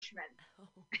Irishman.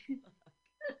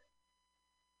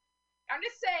 I'm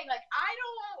just saying, like, I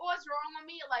don't know what was wrong with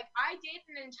me. Like, I did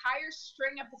an entire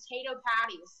string of potato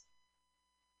patties.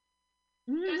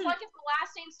 It was like if the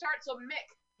last name starts with Mick.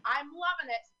 I'm loving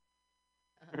it.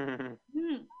 And,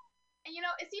 you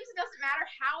know, it seems it doesn't matter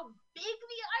how big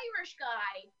the Irish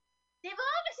guy, they've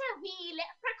always a wee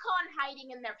leprechaun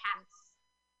hiding in their pants.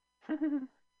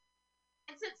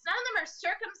 And since none of them are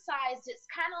circumcised, it's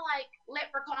kind of like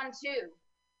Leprechaun 2.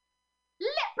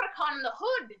 Leprechaun in the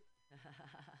hood.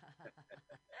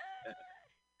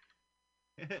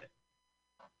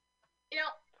 You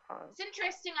know, it's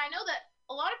interesting. I know that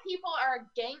a lot of people are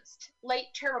against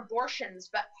late-term abortions,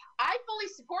 but I fully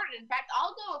support it. In fact,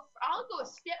 I'll go a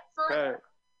step further.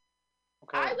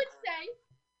 Okay. I would say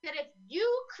that if you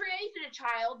created a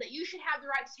child, that you should have the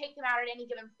right to take them out at any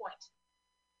given point.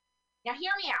 Now,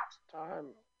 hear me out.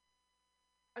 Time.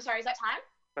 I'm sorry, is that time?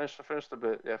 Finish the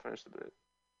bit. Yeah, finish the bit.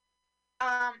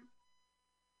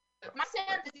 My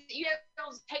sense is that you have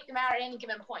to take them out at any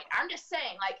given point. I'm just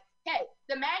saying, like, hey,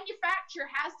 the manufacturer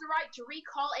has the right to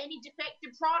recall any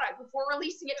defective product before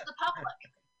releasing it to the public.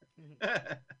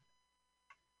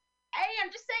 Hey, I'm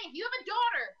just saying, if you have a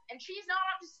daughter and she's not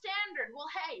up to standard, well,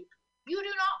 hey, you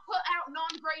do not put out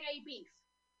non-grade A beef.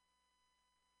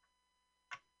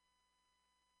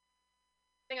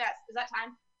 I think is that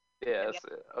time? Yeah, that's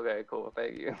it. Okay, cool.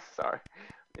 Thank you. Sorry.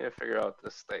 I need to figure out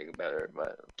this thing better,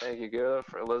 but thank you. Give it up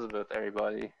for Elizabeth,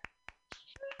 everybody.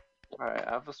 Alright, I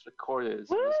have this recorded,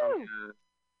 so this will be a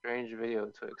strange video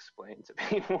to explain to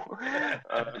people.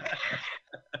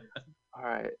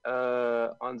 Alright,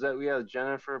 on deck we have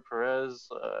Jennifer Perez.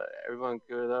 Everyone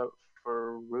give it up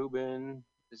for Ruben.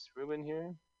 Is Ruben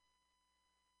here?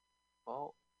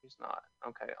 Well, he's not.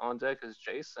 Okay, on deck is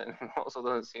Jason, who also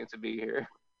doesn't seem to be here.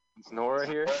 Is Nora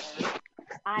here?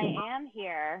 I am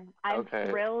here. I'm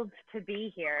thrilled to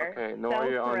be here. Okay, Nora,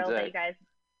 you're on deck. That you guys...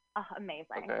 Oh, amazing.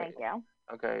 Okay. Thank you.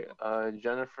 Okay,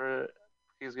 Jennifer,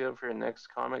 please give up for your next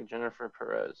comic, Jennifer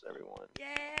Perez, everyone.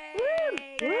 Yay! Woo!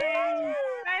 Yay!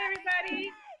 Hi,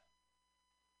 everybody.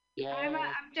 Yeah. I'm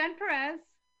Jen Perez.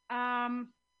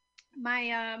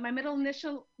 My middle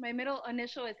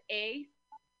initial is A.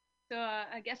 So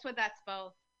I guess what that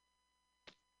spells.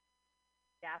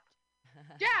 Jap.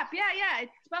 Jap, yeah, it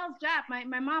spells Jap.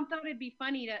 My mom thought it'd be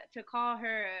funny to call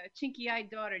her chinky-eyed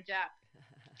daughter Jap.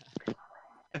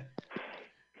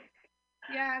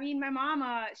 Yeah, I mean, my mom,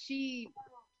 she's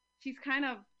kind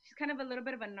of a little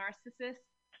bit of a narcissist,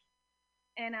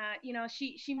 and you know,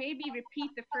 she made me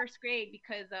repeat the first grade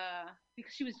because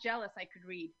she was jealous I could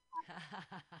read.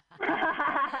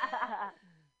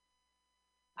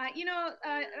 You know,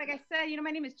 like I said, you know,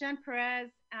 my name is Jen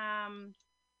Perez.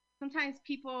 Sometimes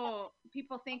people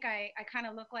think I kind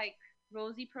of look like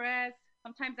Rosie Perez.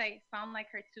 Sometimes I sound like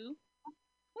her too.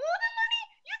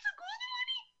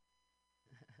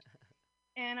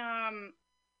 And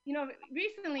you know,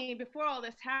 recently, before all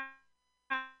this happened,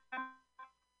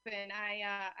 I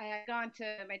had gone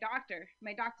to my doctor.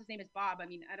 My doctor's name is Bob. I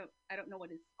mean, I don't know what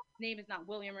his name is. Not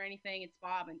William or anything. It's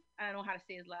Bob, and I don't know how to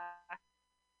say his last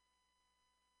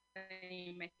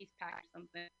name. My face pack or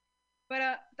something.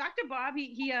 But Dr. Bob,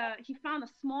 he found a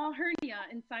small hernia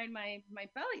inside my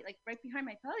belly, like right behind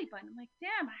my belly button. I'm like,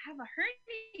 damn, I have a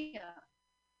hernia.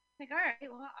 Like, all right,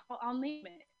 well, I'll name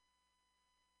it.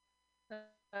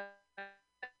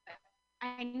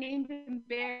 I named him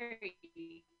Barry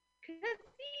because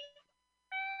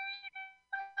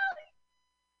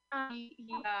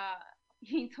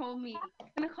he told me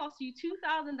it's gonna cost you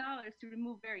 $2,000 to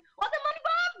remove Barry. All the money,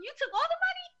 Bob? You took all the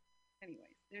money?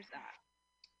 Anyways, there's that.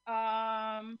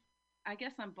 I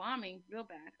guess I'm bombing real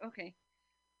bad. Okay.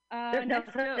 There's no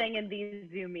such thing in these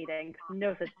Zoom meetings.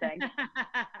 No such thing.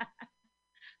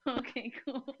 Okay,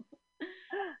 cool.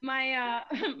 My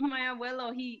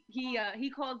abuelo, he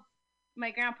calls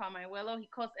my grandpa, my abuelo, he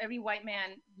calls every white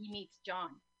man he meets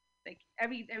John. Like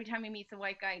every time he meets a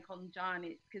white guy, he calls him John.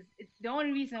 Because it's the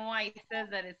only reason why he says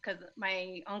that is because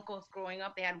my uncles growing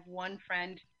up, they had one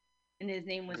friend, and his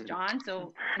name was John.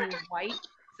 So he was white.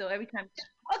 So every time,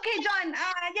 okay, John.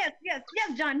 Yes,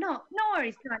 John. No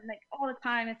worries, John. Like all the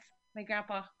time, it's my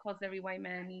grandpa calls every white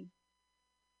man.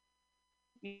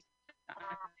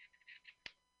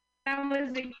 I was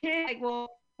a kid. Like,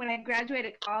 well, when I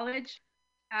graduated college,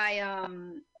 I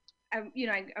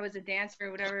was a dancer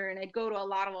or whatever, and I'd go to a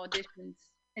lot of auditions.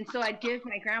 And so I'd give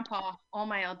my grandpa all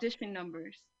my audition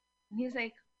numbers. And he's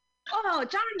like, oh,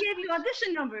 John gave you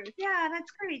audition numbers. Yeah,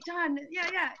 that's great, John.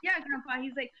 Yeah, Grandpa.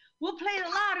 He's like, we'll play the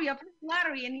lottery. I'll play the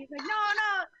lottery. And he's like, no,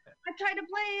 I tried to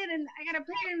play it, and I got to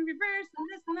play it in reverse and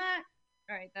this and that.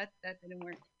 All right, that didn't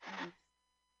work.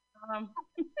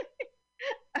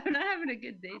 I'm having a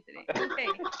good day today. Okay.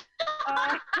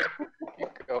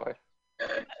 Go ahead.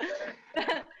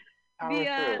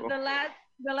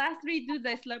 The last 3 dudes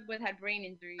I slept with had brain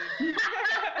injuries.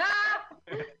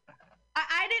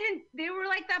 I didn't. They were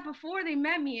like that before they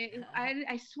met me.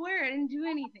 I swear I didn't do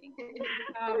anything.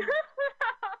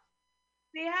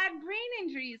 They had brain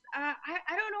injuries. I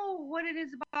don't know what it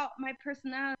is about my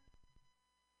personality.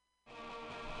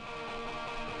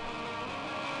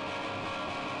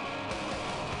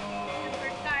 The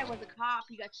first guy was a cop.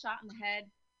 He got shot in the head.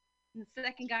 And the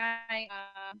second guy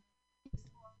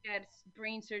had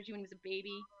brain surgery when he was a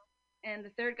baby. And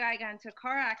the third guy got into a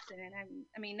car accident.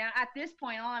 I mean, now at this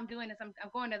point, all I'm doing is I'm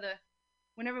going to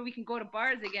whenever we can go to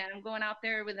bars again, I'm going out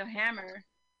there with a hammer.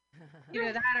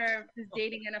 Either that or just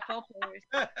dating NFL players.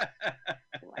 Oh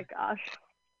my gosh.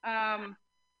 I'll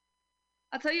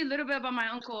tell you a little bit about my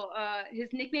uncle. His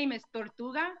nickname is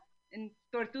Tortuga, and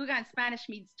Tortuga in Spanish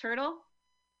means turtle,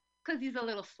 because he's a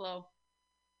little slow.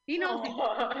 He knows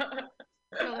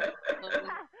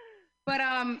but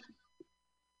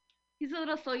he's a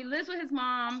little slow. He lives with his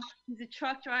mom. He's a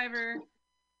truck driver.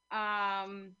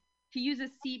 He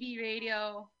uses CB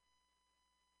radio.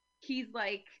 He's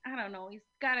like, I don't know, he's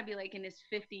gotta be like in his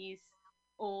 50s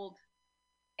old.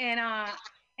 And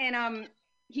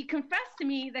he confessed to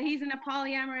me that he's in a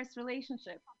polyamorous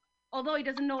relationship. Although he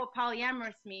doesn't know what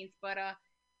polyamorous means, but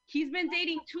he's been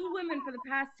dating 2 women for the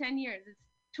past 10 years. It's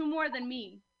 2 more than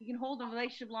me. He can hold a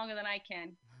relationship longer than I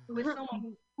can. With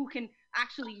someone who can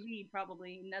actually read,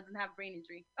 probably, and doesn't have brain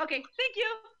injury. Okay, thank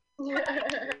you.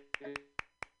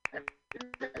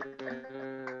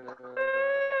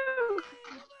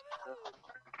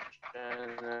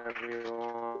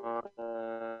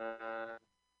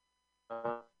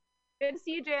 Good to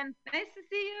see you, Jen. Nice to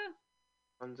see you.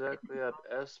 I'm exactly at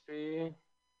SB,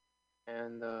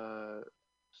 and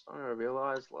starting to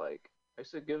realize, like, I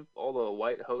used to give all the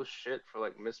white host shit for,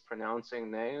 like,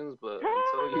 mispronouncing names, but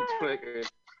until you do it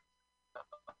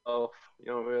yourself, you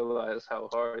don't realize how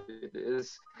hard it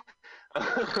is.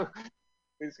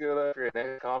 Please give it up for your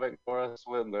next comic, Nora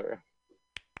Swindler.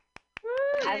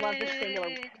 I love the singular.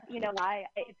 You know why?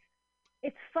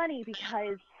 It's funny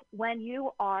because when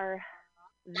you are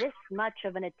this much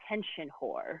of an attention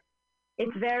whore,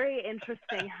 it's very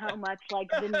interesting how much like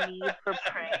the need for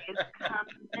praise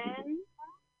comes in.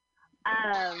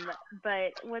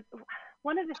 But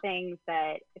one of the things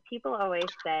that people always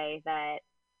say that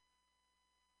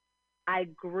I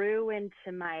grew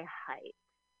into my height.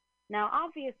 Now,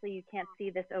 obviously, you can't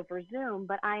see this over Zoom,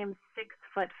 but I am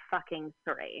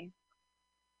 6'3".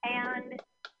 And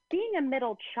being a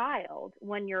middle child,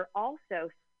 when you're also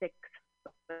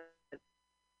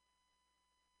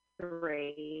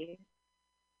 6'3",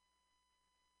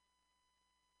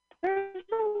 there's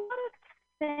a lot of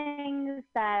things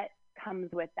that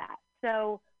comes with that.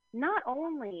 So not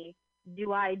only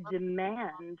do I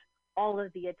demand all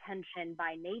of the attention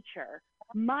by nature,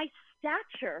 my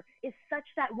stature is such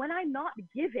that when I'm not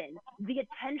given the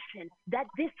attention that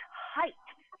this height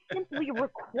simply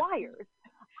requires,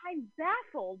 I'm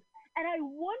baffled, and I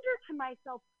wonder to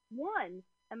myself, 1,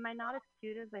 am I not as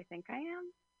cute as I think I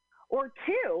am? Or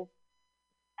 2,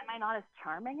 am I not as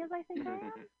charming as I think I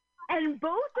am? And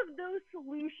both of those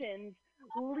solutions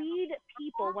lead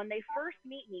people, when they first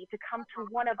meet me, to come to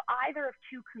one of either of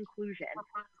 2 conclusions.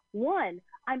 1,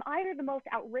 I'm either the most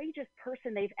outrageous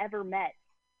person they've ever met,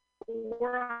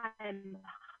 or I'm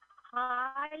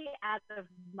high out of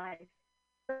my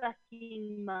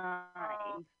fucking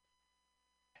mind.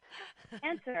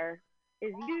 Answer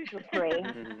is usually 3.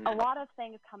 A lot of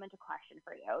things come into question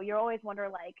for you. You always wonder,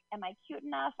 like, am I cute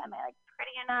enough? Am I, like,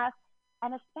 pretty enough?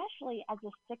 And especially as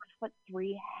a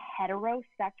 6'3"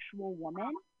 heterosexual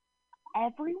woman,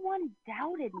 everyone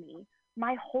doubted me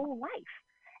my whole life.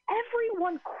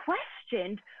 Everyone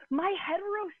questioned my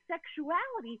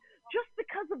heterosexuality just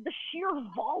because of the sheer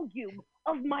volume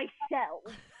of my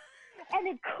cells. And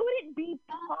it couldn't be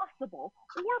possible,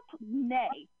 or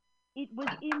nay, it was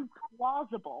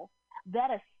implausible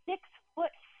that a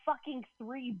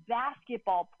 6'3"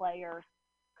 basketball player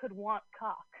could want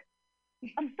cock.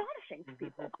 Astonishing to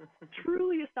people,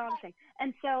 truly astonishing.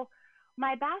 And so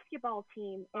my basketball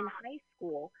team in high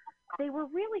school, they were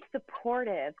really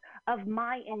supportive of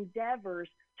my endeavors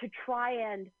to try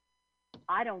and,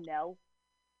 I don't know,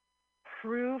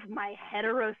 prove my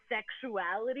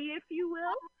heterosexuality, if you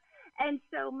will. And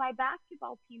so my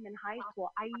basketball team in high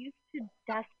school, I used to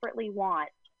desperately want,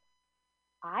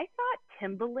 I thought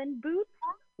Timberland boots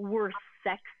were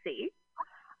sexy.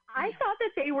 I thought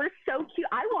that they were so cute.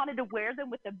 I wanted to wear them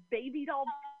with a baby doll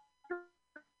dress.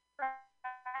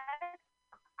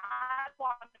 I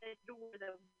wanted to wear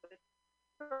them with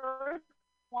fur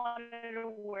wanted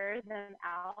to wear them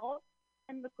out.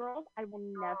 And the girls, I will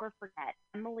never forget.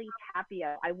 Emily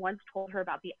Tapio, I once told her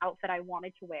about the outfit I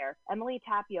wanted to wear. Emily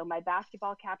Tapio, my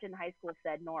basketball captain in high school,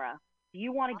 said, Nora, do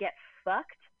you want to get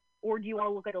fucked or do you want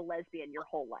to look like a lesbian your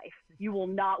whole life? You will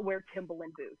not wear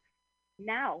Timberland boots.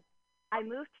 Now, I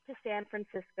moved to San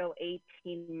Francisco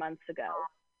 18 months ago.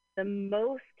 The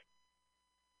most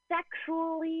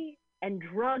sexually and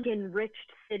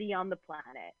drug-enriched city on the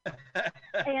planet.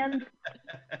 And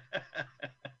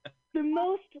the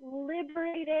most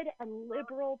liberated and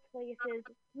liberal places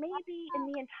maybe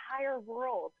in the entire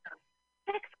world.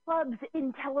 Sex clubs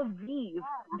in Tel Aviv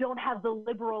don't have the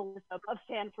liberalism of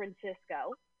San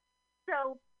Francisco.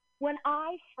 So when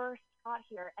I first got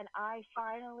here and I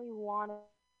finally wanted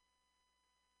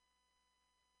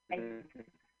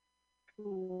to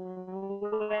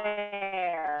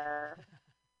wear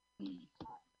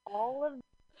all of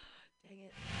Dang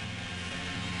it.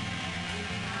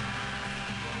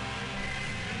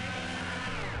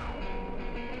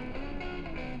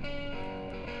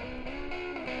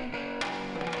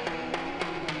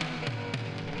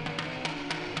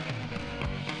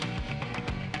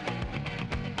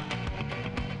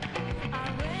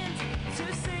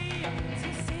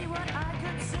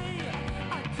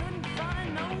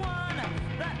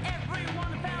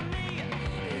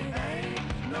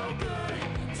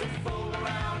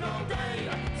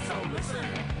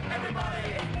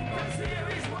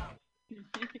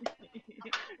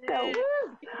 So,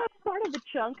 part of the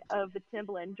chunk of the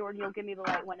Timberland, Jordan, you'll give me the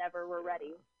light whenever we're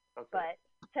ready. Okay. But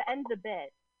to end the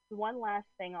bit, one last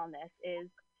thing on this is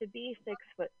to be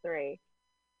 6'3",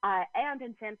 and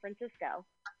in San Francisco.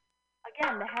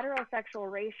 Again, the heterosexual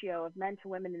ratio of men to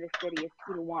women in this city is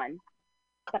 2-to-1.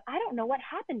 But I don't know what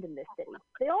happened in this city.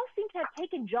 They all seem to have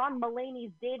taken John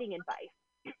Mulaney's dating advice.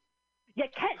 You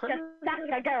can't just knock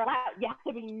a girl out. You have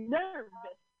to be nervous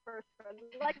first for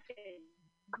liking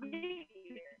you. Men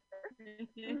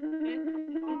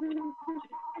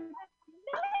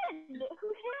who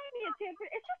hate me in San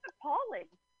Francisco, it's just appalling.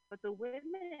 But the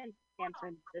women in San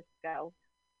Francisco,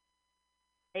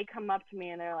 they come up to me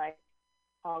and they're like,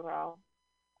 "Oh, girl,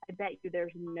 I bet you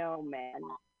there's no man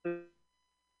who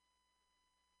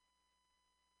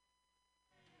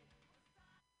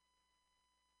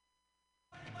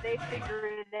they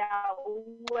figured it out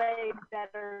way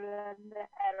better than the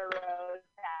heteros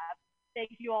have."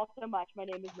 Thank you all so much. My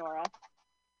name is Nora.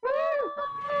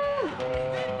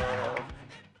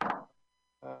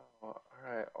 All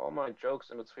right. All my jokes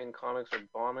in between comics are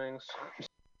bombings.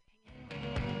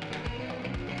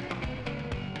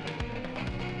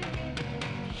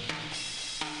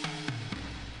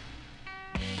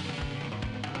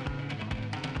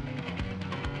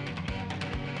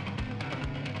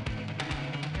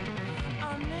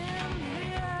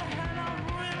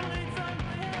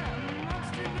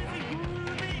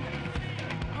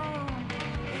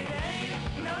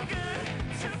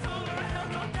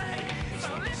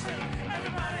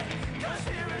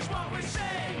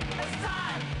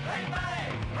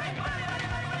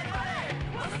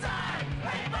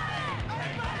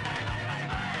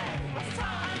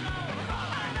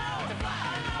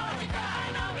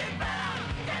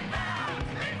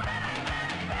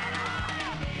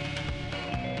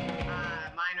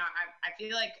 I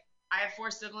feel like I have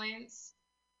 4 siblings.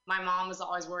 My mom was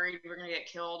always worried we were going to get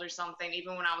killed or something,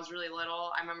 even when I was really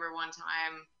little. I remember one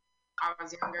time I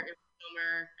was younger, it was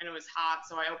summer, and it was hot,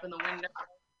 so I opened the window,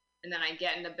 and then I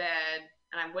get into bed,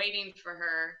 and I'm waiting for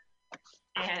her,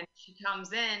 and she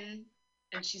comes in,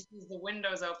 and she sees the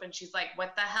windows open. She's like,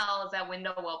 "What the hell is that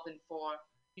window open for?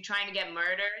 You trying to get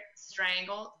murdered,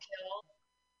 strangled, killed?"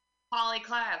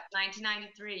 Polyclass,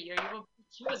 1993.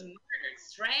 She was murdered,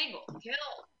 strangled,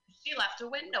 killed. She left a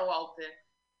window open.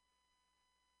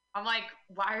 I'm like,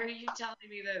 why are you telling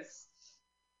me this?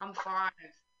 I'm 5.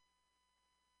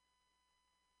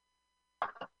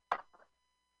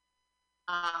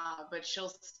 But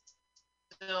she'll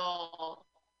still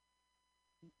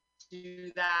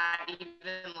do that,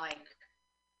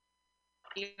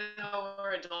 even though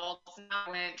we're adults now.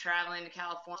 I went traveling to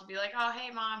California to be like, "Oh,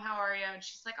 hey, Mom, how are you?" And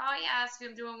she's like, "Oh, yeah,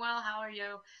 I'm doing well. How are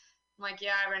you?" I'm like,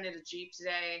 "Yeah, I rented a Jeep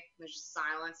today." There's just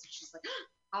silence. And she's like,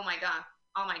 oh my God,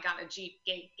 a Jeep.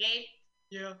 Gate.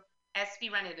 Yeah. SB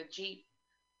rented a Jeep.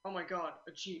 Oh my God,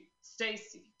 a Jeep.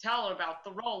 Stacy, tell her about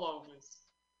the rollovers.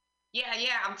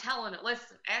 Yeah, I'm telling it.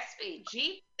 Listen, SB,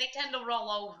 Jeep, they tend to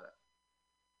roll over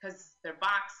because they're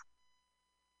boxed.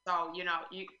 So,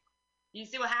 you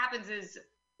see what happens is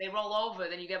they roll over,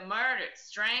 then you get murdered,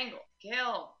 strangled,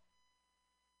 killed.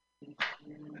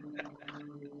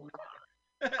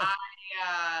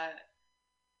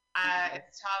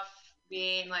 It's tough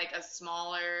being like a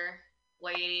smaller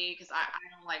lady, because I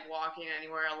don't like walking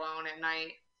anywhere alone at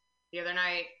night. The other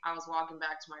night, I was walking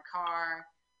back to my car,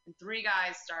 and 3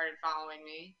 guys started following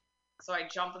me. So I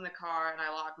jump in the car and I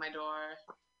lock my door.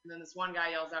 And then this one guy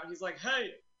yells out, he's like,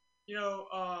 "Hey,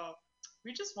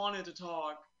 we just wanted to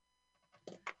talk."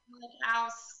 I'm like, how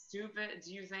stupid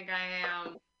do you think I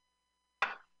am? I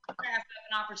have to have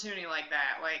an opportunity like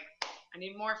that. Like, I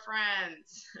need more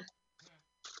friends.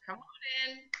 Come on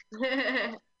in. Go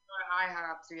to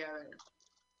IHOP together.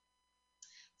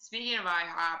 Speaking of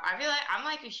IHOP, I feel like I'm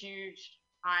like a huge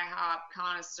IHOP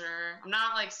connoisseur. I'm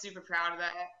not like super proud of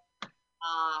that.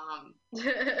 I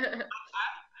have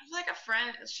like a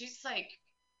friend. She's like,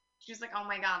 "Oh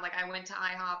my God, like I went to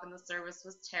IHOP and the service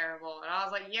was terrible." And I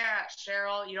was like, "Yeah,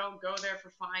 Cheryl, you don't go there for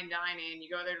fine dining. You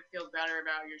go there to feel better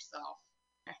about yourself."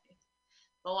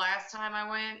 The last time I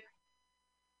went,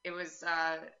 it was,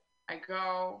 I'm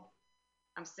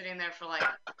sitting there for like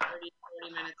 40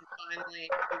 minutes, and finally she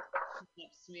comes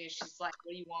up to me and she's like,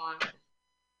 "What do you want?"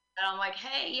 And I'm like,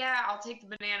 "Hey, yeah, I'll take the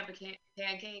banana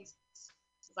pancakes,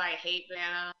 because I hate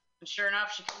banana." And sure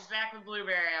enough, she comes back with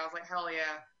blueberry. I was like, "Hell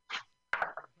yeah."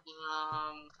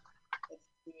 Let's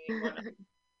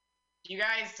see.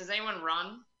 Does anyone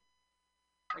run?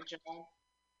 Like jog?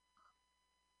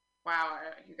 Wow,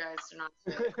 you guys are not.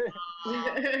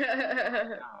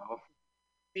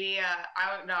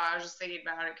 No. I was just thinking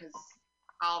about it because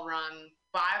I'll run.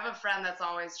 But I have a friend that's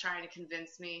always trying to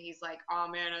convince me. He's like, "Oh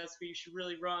man, SB, you should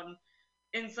really run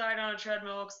inside on a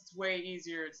treadmill because it's way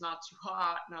easier. It's not too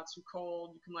hot, not too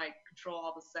cold. You can like control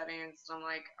all the settings." And I'm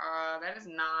like, that is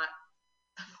not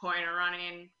the point of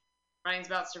running. Running's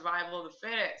about survival of the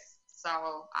fittest.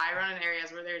 So I run in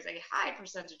areas where there's a high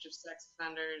percentage of sex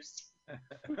offenders. That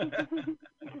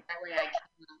way I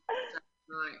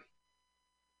can.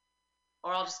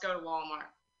 Or I'll just go to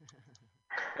Walmart.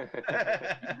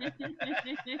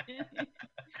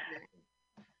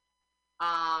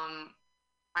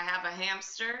 I have a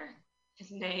hamster.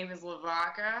 His name is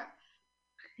Lavaca.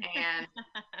 And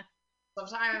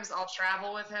sometimes I'll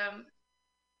travel with him,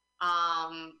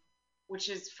 which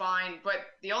is fine.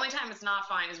 But the only time it's not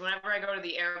fine is whenever I go to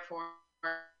the airport.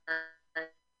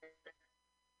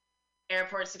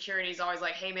 Airport security is always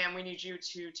like, "Hey man, we need you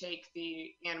to take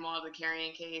the animal out of the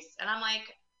carrying case." And I'm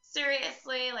like,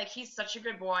 seriously? Like, he's such a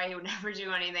good boy. He would never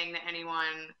do anything to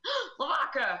anyone.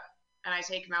 Lavaca! And I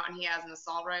take him out and he has an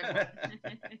assault rifle.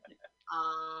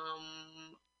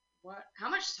 What? How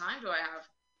much time do I have?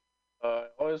 I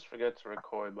always forget to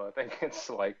record, but I think it's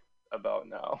like about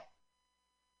now.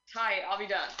 Tight. I'll be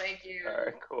done. Thank you. All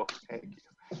right, cool. Thank you.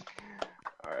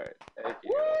 All right, thank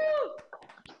you. Woo!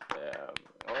 Yeah,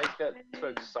 I always get too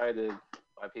excited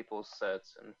by people's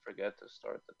sets and forget to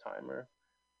start the timer.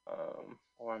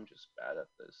 Or I'm just bad at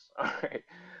this. Alright.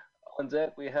 On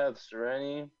deck we have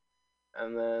Sereni,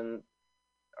 and then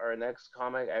our next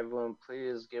comic, everyone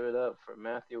please give it up for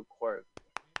Matthew Quirk.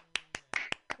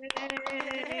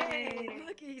 Hey,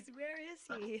 Cookies, where is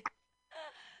he?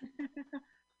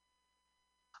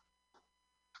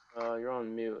 You're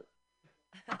on mute.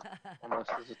 Unless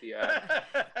this is the ad.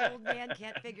 Old man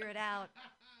can't figure it out.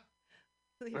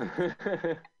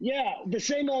 Yeah, the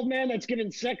same old man that's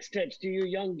giving sex tips to you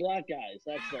young black guys.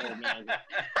 That's the old man.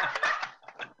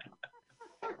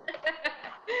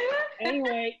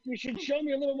 Anyway, you should show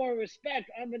me a little more respect.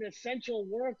 I'm an essential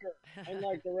worker,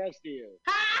 unlike the rest of you.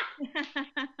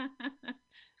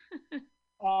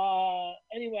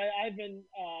 Anyway, I've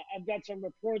got some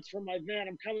reports from my van.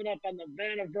 I'm coming up on the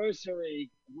van-anniversary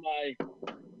of my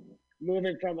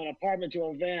moving from an apartment to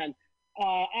a van.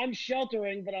 I'm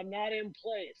sheltering, but I'm not in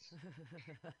place.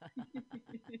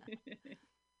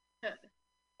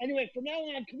 Anyway, from now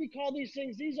on, can we call these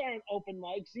things? These aren't open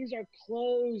mics. These are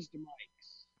closed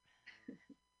mics.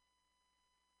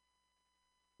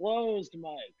 Closed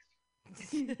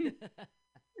mics.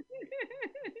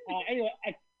 Anyway,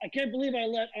 I can't believe I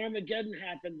let Armageddon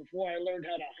happen before I learned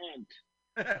how to hunt.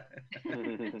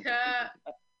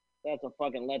 That's a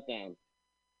fucking letdown.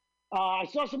 I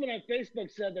saw someone on Facebook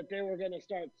said that they were going to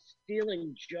start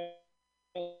stealing jokes.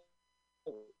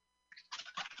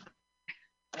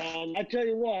 And I tell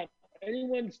you what,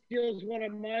 anyone steals one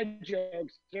of my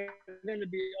jokes, they're going to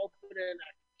be opening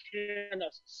a can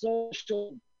of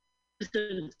social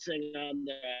distancing on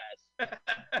their ass.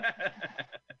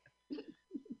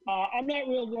 I'm not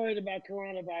real worried about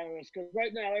coronavirus because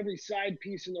right now every side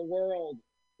piece in the world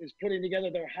is putting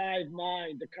together their hive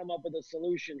mind to come up with a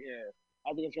solution here.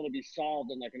 I think it's going to be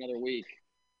solved in like another week.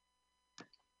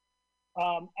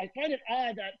 I find it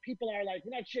odd that people are like,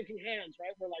 we're not shaking hands,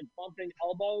 right? We're like bumping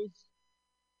elbows.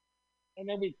 And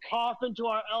then we cough into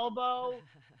our elbow.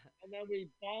 and then we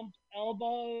bumped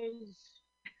elbows.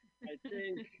 I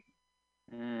think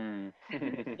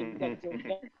that's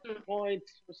a point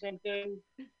or something.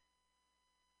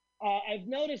 I've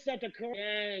noticed that the current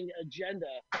gang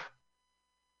agenda.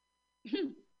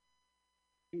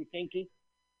 You thinking?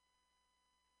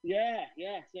 Yeah,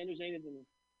 Sanders Anderson.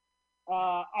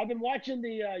 I've been watching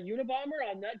the Unabomber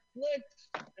on Netflix,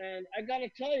 and I gotta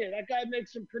tell you, that guy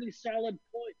makes some pretty solid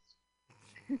points.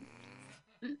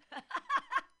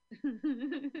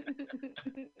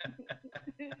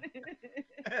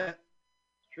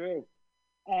 True.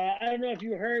 I don't know if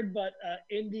you heard, but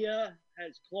India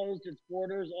has closed its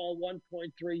borders. All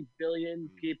 1.3 billion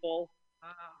people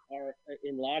are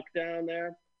in lockdown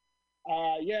there.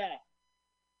 Yeah.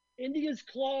 India's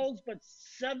closed, but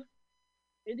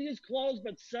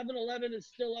 7-Eleven is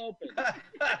still open.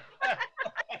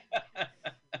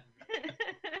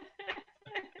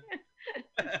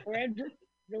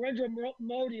 Narendra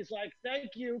Modi is like,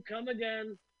 thank you, come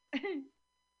again.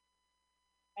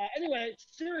 Anyway,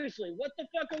 seriously, what the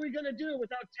fuck are we gonna do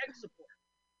without tech support?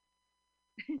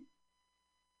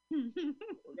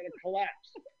 We're gonna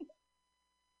collapse.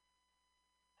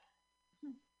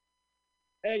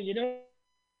 Hey, you know,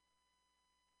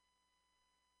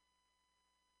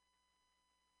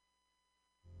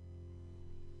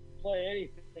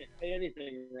 play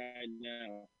anything right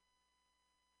now.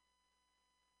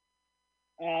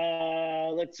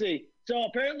 Let's see. So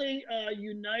apparently,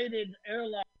 United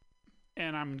Airlines.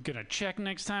 And I'm gonna check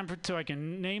next time so I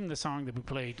can name the song that we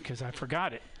played because I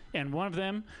forgot it. And one of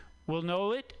them will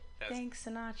know it. Thanks,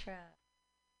 Sinatra.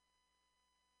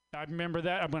 I remember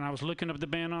that when I was looking up the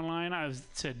band online. I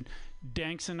said,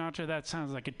 "Dank Sinatra." That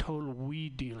sounds like a total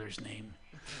weed dealer's name.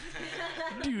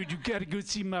 Dude, you gotta go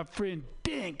see my friend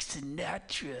Dank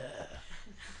Sinatra.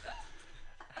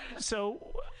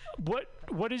 So, what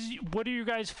are your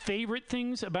guys' favorite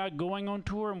things about going on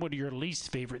tour, and what are your least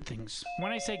favorite things?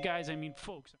 When I say guys, I mean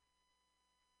folks.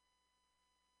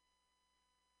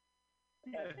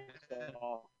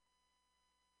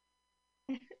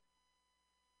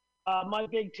 My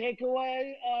big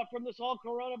takeaway from this whole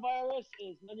coronavirus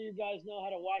is none of you guys know how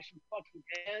to wash your fucking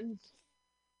hands.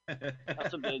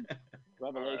 That's a big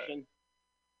revelation.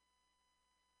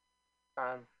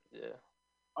 Yeah.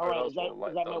 All right, is that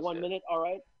my 1 minute? All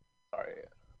right. Sorry.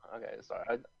 Okay, sorry.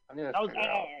 I need to figure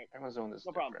out. Everyone's doing this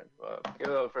different. Give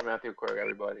it up for Matthew Quirk,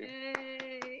 everybody.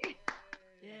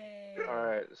 Yay. All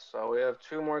right, so we have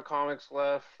 2 more comics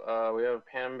left. We have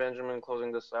Pam Benjamin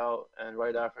closing this out, and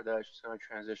right after that, she's going to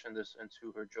transition this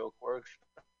into her joke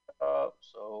workshop.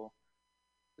 So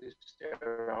please stay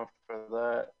around for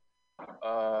that.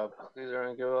 Please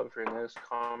don't give up for your next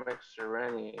comic,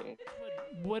 Sereni.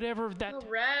 Whatever that. All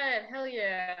right, hell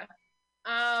yeah.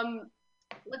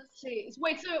 Let's see.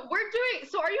 Wait, so we're doing.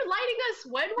 So are you lighting us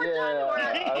when we're done? Or?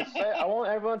 I want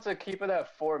everyone to keep it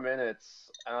at 4 minutes.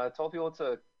 And I told people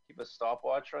to keep a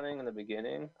stopwatch running in the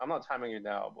beginning. I'm not timing you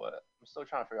now, but I'm still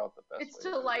trying to figure out the best It's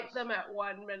way to light them at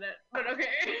 1 minute, but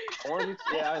okay.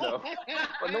 Yeah, I know.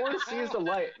 But no one sees the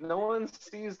light. No one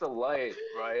sees the light,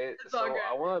 right? It's so all good.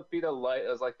 I want to be the light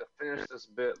as like the finish this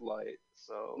bit light.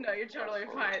 So no, you're totally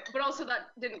fine. But also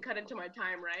that didn't cut into my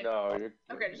time, right? No, you're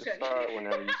okay. Just start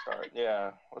whenever you start.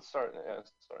 Yeah, let's start. Yeah,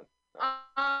 let's start.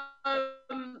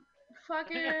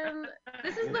 Fucking.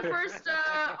 This is the first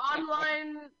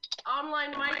online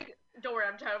mic. Don't worry,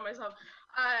 I'm tired of myself.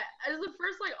 This is the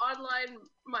first like online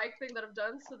mic thing that I've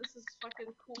done, so this is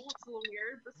fucking cool. It's a little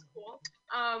weird, but it's cool.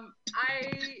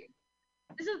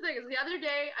 This is the thing. Is the other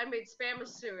day I made spam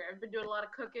musubi. I've been doing a lot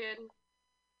of cooking.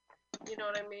 You know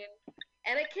what I mean?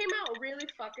 And it came out really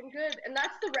fucking good. And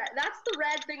that's the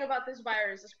rad thing about this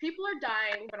virus is people are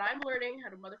dying, but I'm learning how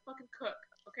to motherfucking cook.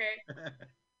 Okay.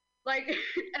 Like,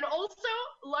 and also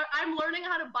I'm learning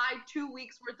how to buy 2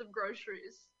 weeks worth of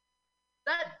groceries.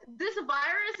 This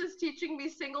virus is teaching me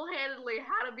single-handedly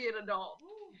how to be an adult.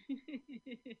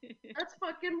 That's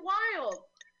fucking wild.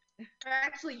 I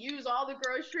actually use all the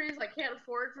groceries. I can't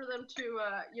afford for them to,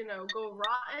 go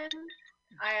rotten.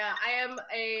 I am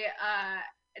a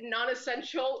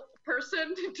non-essential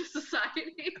person to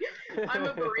society. I'm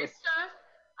a barista.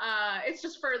 It's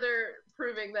just further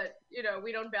proving that,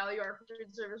 we don't value our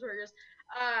food service workers.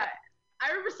 I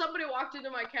remember somebody walked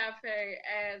into my cafe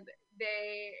and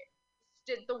they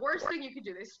did the worst thing you could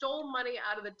do. They stole money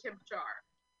out of the tip jar.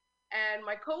 And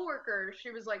my coworker,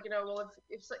 she was like, well,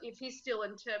 if he's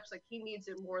stealing tips, like he needs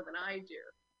it more than I do.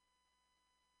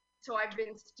 So I've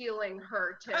been stealing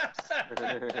her tips.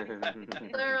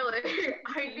 Literally,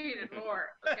 I needed more,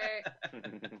 okay?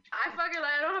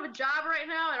 I don't have a job right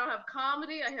now. I don't have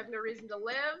comedy. I have no reason to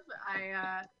live.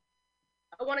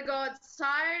 I want to go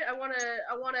outside. I want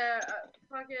to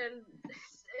fucking.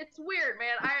 It's weird,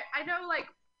 man. I know, like,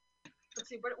 let's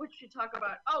see, what should you talk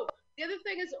about? Oh, the other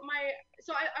thing is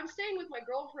I'm staying with my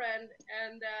girlfriend,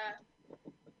 and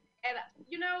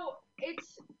you know,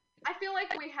 I feel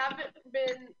like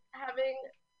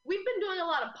we've been doing a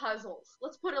lot of puzzles.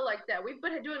 Let's put it like that. We've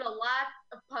been doing a lot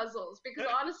of puzzles because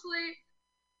honestly,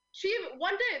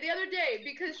 one day, the other day,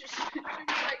 because she was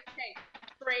like, hey,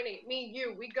 Rainy, me,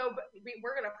 you, we're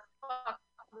gonna fuck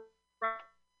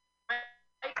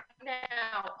right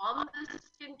now on the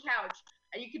skin couch,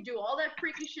 and you can do all that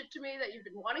freaky shit to me that you've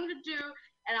been wanting to do,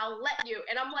 and I'll let you.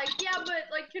 And I'm like, yeah, but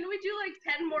like, can we do like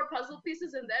 10 more puzzle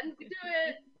pieces and then we do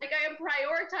it? Like, I am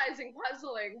prioritizing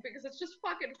puzzling because it's just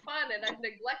fucking fun, and I've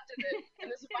neglected it. And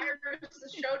this virus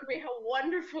has showed me how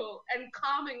wonderful and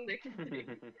calming they can be.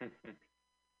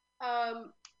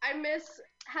 I miss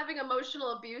having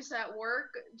emotional abuse at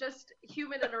work, just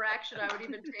human interaction. I would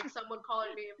even take someone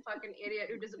calling me a fucking idiot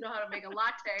who doesn't know how to make a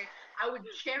latte. I would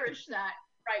cherish that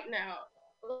right now.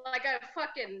 Like a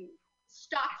fucking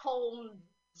Stockholm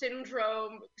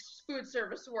Syndrome food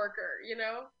service worker, you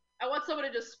know? I want someone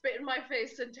to just spit in my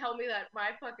face and tell me that my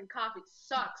fucking coffee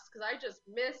sucks, because I just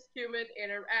miss human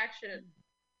interaction.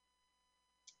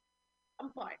 I'm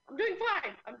fine. I'm doing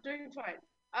fine.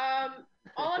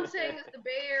 All I'm saying is the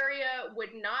Bay Area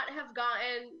would not have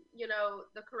gotten, you know,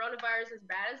 the coronavirus as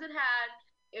bad as it had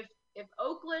if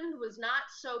Oakland was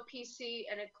not so PC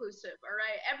and inclusive, all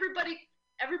right? Everybody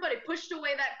pushed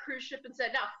away that cruise ship and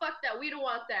said, "No, fuck that. We don't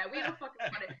want that. We don't fucking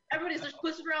want it." Everybody's just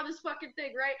pushing around this fucking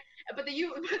thing, right? But the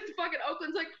fucking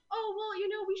Oakland's like, "Oh, well,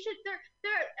 you know, we should.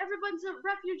 Everyone's a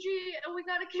refugee, and we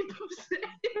gotta keep them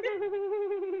safe."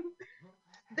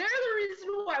 They're the reason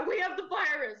why we have the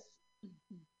virus.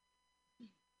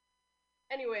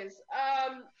 Anyways,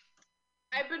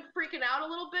 I've been freaking out a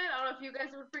little bit. I don't know if you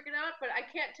guys have been freaking out, but I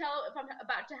can't tell if I'm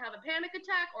about to have a panic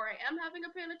attack, or I am having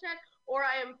a panic attack, or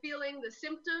I am feeling the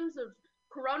symptoms of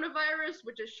coronavirus,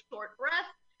 which is short breath,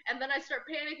 and then I start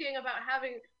panicking about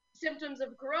having symptoms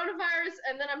of coronavirus,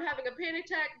 and then I'm having a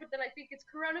panic attack, but then I think it's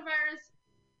coronavirus.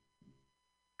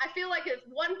 I feel like if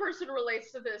one person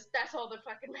relates to this, that's all that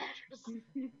fucking matters.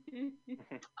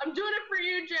 I'm doing it for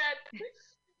you, Jen.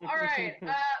 All right,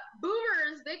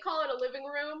 boomers, they call it a living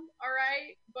room, all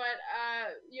right? But,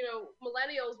 you know,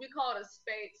 millennials, we call it a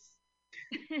space.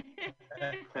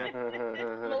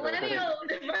 Millennials,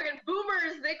 fucking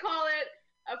boomers, they call it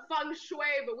a feng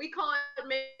shui, but we call it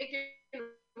making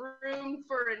room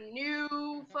for a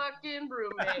new fucking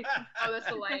roommate. Oh, that's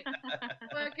a light.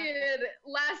 Fucking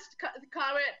last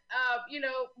comment, you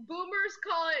know, boomers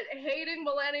call it hating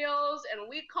millennials, and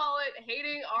we call it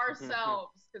hating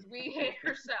ourselves, because we hate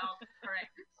ourselves. All right.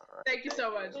 Thank you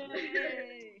so much.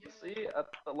 See,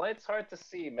 the light's hard to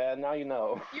see, man. Now you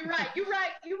know. You're right.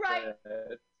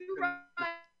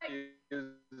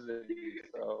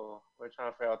 So we're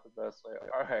trying to figure out the best way.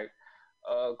 All right.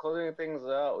 Closing things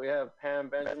out, we have Pam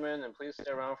Benjamin, and please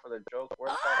stay around for the joke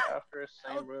workshop after.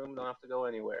 Same room, don't have to go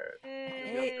anywhere.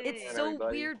 Hey, it's so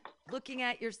weird looking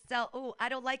at yourself. Oh, I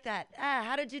don't like that.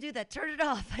 How did you do that? Turn it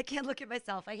off. I can't look at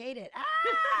myself. I hate it.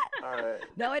 All right.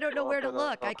 No, I don't know where to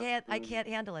look. I can't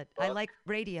handle it. I like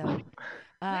radio. Look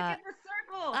at the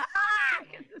circle.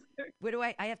 Where do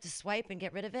I have to swipe and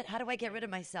get rid of it? How do I get rid of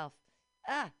myself?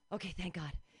 Okay, thank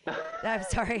God. I'm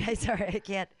sorry. I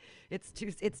can't. It's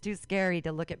too scary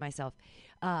to look at myself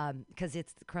because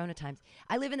it's the Corona times.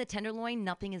 I live in the Tenderloin.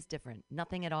 Nothing is different.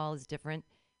 Nothing at all is different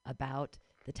about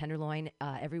the Tenderloin.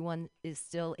 Everyone is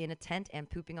still in a tent and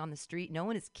pooping on the street. No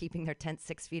one is keeping their tent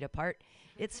 6 feet apart.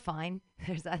 It's fine.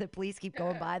 There's the police keep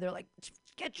going by. They're like,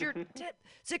 get your tent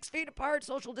 6 feet apart,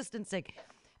 social distancing.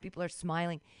 People are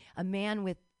smiling. A man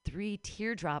with 3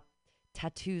 teardrop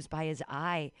tattoos by his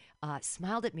eye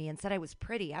smiled at me and said I was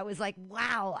pretty. I was like,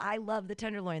 wow, I love the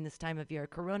Tenderloin this time of year.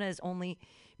 Corona has only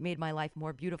made my life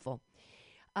more beautiful.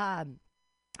 I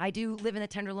do live in the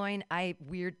Tenderloin.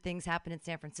 Weird things happen in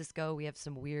San Francisco. We have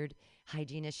some weird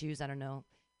hygiene issues. I don't know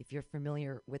if you're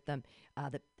familiar with them.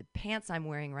 The pants I'm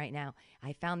wearing right now,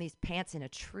 I found these pants in a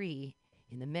tree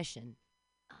in the Mission.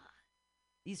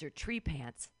 These are tree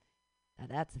pants. Now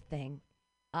that's a thing.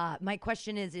 My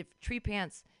question is, if tree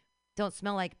pants don't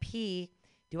smell like pee,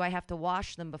 do I have to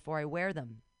wash them before I wear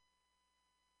them?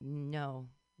 No,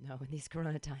 in these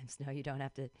Corona times, no, you don't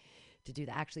have to do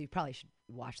that. Actually, you probably should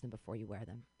wash them before you wear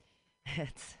them.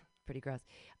 It's pretty gross.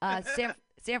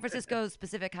 San Francisco's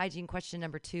specific hygiene question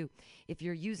number 2. If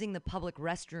you're using the public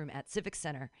restroom at Civic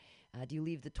Center, do you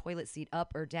leave the toilet seat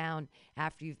up or down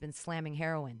after you've been slamming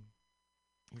heroin?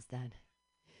 Is that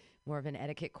more of an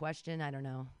etiquette question? I don't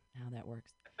know. how that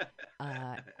works.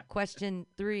 Question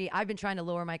 3. I've been trying to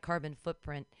lower my carbon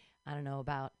footprint. I don't know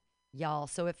about y'all.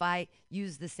 So if I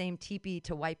use the same teepee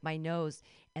to wipe my nose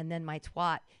and then my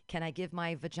twat, can I give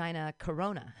my vagina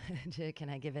Corona? Can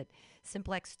I give it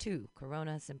Simplex 2?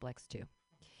 Corona Simplex 2.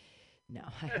 No,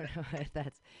 I don't know if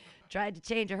that's... Tried to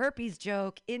change a herpes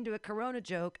joke into a Corona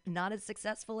joke. Not as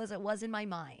successful as it was in my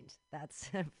mind. That's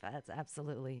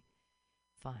absolutely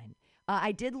fine.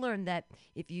 I did learn that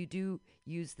if you do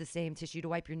use the same tissue to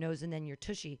wipe your nose and then your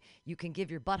tushy, you can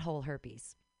give your butthole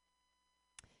herpes.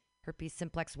 Herpes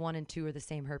simplex 1 and 2 are the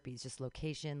same herpes, just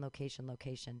location.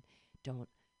 Don't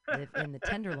live in the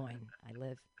tenderloin. I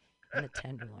live in the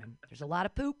tenderloin. There's a lot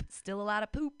of poop, still a lot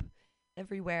of poop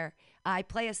everywhere. I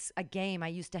play a game. I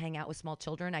used to hang out with small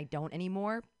children. I don't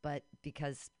anymore, but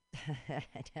because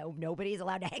nobody's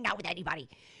allowed to hang out with anybody.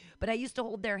 But I used to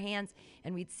hold their hands,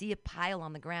 and we'd see a pile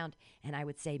on the ground, and I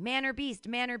would say, man or beast,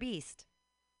 man or beast.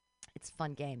 It's a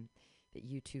fun game that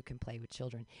you too can play with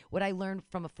children. What I learned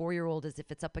from a 4-year-old is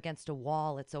if it's up against a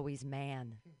wall, it's always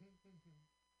man.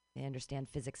 They understand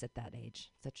physics at that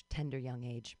age, such a tender young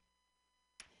age.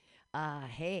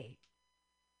 Hey,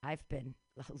 I've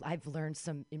learned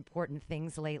some important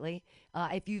things lately.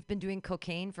 If you've been doing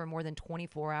cocaine for more than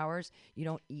 24 hours, you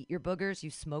don't eat your boogers,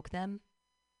 you smoke them.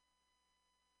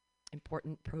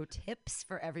 Important pro tips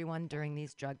for everyone during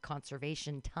these drug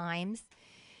conservation times.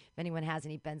 If anyone has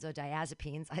any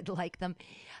benzodiazepines, I'd like them.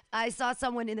 I saw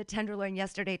someone in the Tenderloin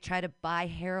yesterday try to buy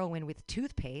heroin with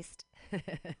toothpaste.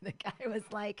 The guy was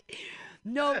like,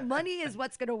 no, money is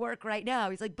what's going to work right now.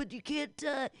 He's like, but you can't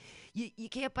you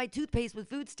can't buy toothpaste with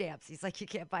food stamps. He's like, you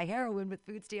can't buy heroin with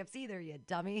food stamps either, you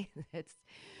dummy.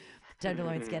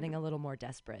 Tenderloin's getting a little more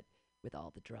desperate with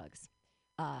all the drugs.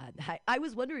 I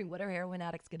was wondering, what are heroin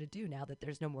addicts going to do now that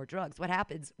there's no more drugs? What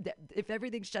happens if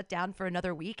everything's shut down for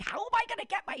another week? How am I going to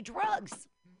get my drugs?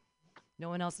 No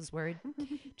one else is worried.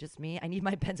 Just me. I need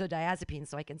my benzodiazepine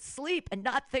so I can sleep and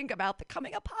not think about the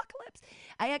coming apocalypse.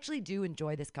 I actually do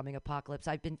enjoy this coming apocalypse.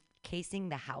 I've been casing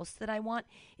the house that I want.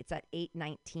 It's at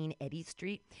 819 Eddy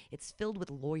Street. It's filled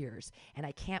with lawyers, and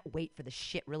I can't wait for the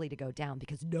shit really to go down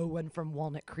because no one from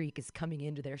Walnut Creek is coming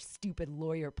into their stupid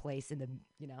lawyer place in the,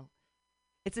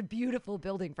 It's a beautiful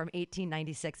building from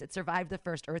 1896. It survived the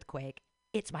first earthquake.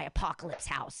 It's my apocalypse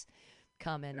house.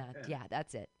 Come and, yeah,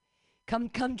 that's it.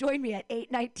 Come join me at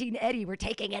 819 Eddy. We're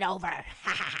taking it over.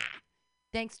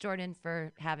 Thanks, Jordan,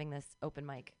 for having this open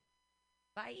mic.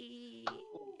 Bye. Yay.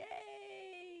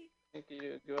 Thank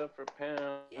you. Give it up for Pam.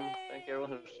 Yay. Thank you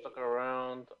everyone who stuck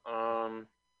around. I'm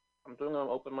doing an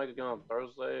open mic again on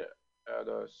Thursday at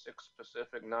 6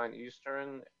 Pacific, 9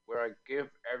 Eastern, where I give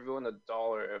everyone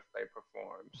 $1 if they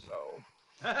perform. So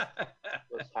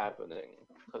what's happening?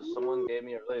 Because someone gave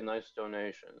me a really nice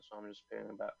donation, so I'm just paying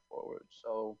it back forward.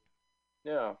 So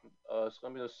yeah, it's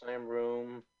gonna be the same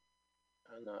room,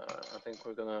 and I think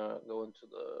we're gonna go into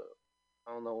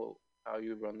I don't know how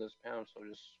you run this, Pam, so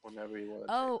just whenever you want to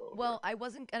take over. Well, I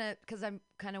wasn't gonna, because I'm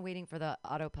kind of waiting for the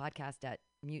auto podcast at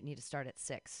Mutiny to start at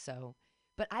 6, so...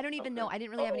 But I don't even know. I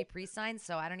didn't really have any pre-signs,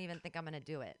 so I don't even think I'm going to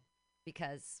do it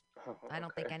because I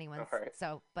don't think anyone's. Right.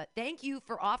 So, but thank you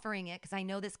for offering it because I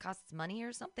know this costs money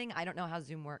or something. I don't know how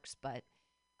Zoom works, but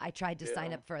I tried to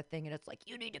sign up for a thing and it's like,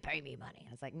 you need to pay me money.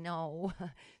 I was like, no.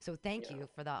 So thank you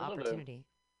for the opportunity.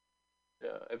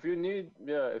 Yeah. If you need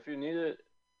it,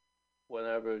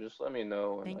 whenever, just let me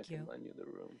know and I can lend you the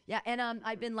room. Yeah, and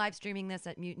I've been live streaming this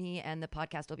at Mutiny, and the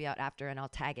podcast will be out after, and I'll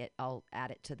tag it. I'll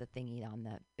add it to the thingy on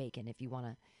the bacon if you want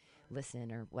to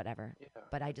listen or whatever. Yeah,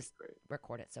 but I just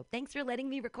record it. So thanks for letting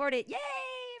me record it. Yay!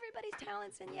 Everybody's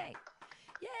talents and yay.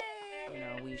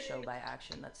 Yay! We show by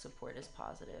action that support is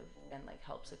positive and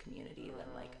helps a community, then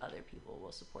other people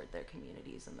will support their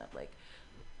communities, and that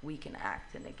we can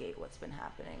act to negate what's been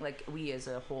happening. We as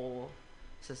a whole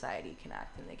society can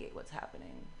act and negate what's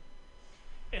happening.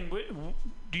 And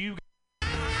do you...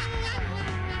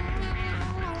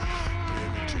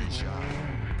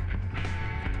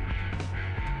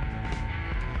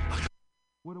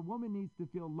 What a woman needs to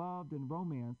feel loved and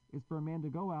romance is for a man to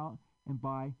go out and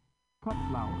buy cut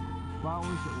flowers that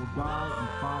will die in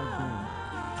 5 days.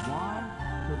 Why?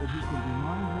 So that he can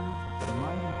remind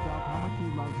himself how much he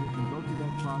loves it and go through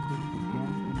that process again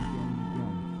and again and again.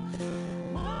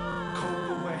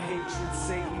 Hatred,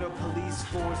 Satan, a police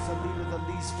force, a leader of the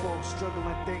least folks,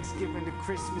 struggling Thanksgiving to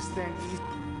Christmas, then Easter.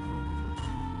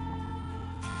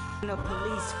 A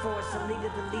police force, a leader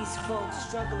of the least folks,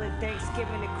 struggling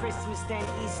Thanksgiving to Christmas, then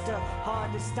Easter.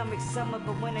 Hard to stomach summer,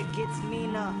 but winter gets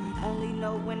meaner. Only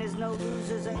no winners, no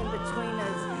losers, or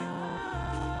in-betweeners.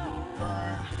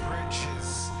 Burn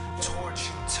bridges,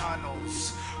 torching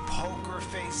tunnels, Poker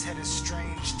face had a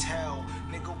strange tell.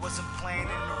 Nigga wasn't playing in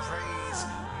the rays,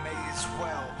 may as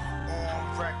well.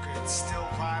 On record, still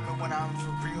rhyming when I'm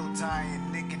for real dying.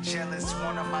 Nigga jealous,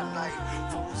 one of my life.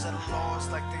 Fools of the laws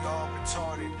like they all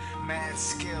retarded. Mad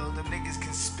skill, them niggas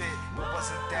can spit, but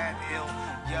wasn't that ill.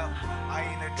 Yup, I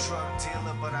ain't a drug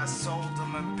dealer, but I sold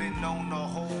them and been known to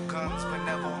hold guns, but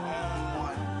never owned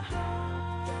one.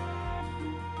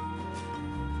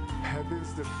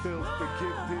 Heavens to filth,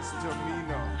 forgive this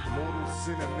demeanor. Mortal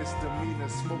sin and misdemeanor.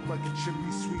 Smoke like a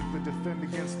chimney sweeper, defend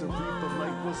against the reaper.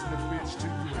 Life wasn't a bitch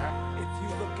till you had. If you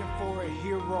looking for a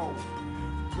hero,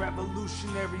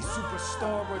 revolutionary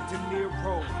superstar or De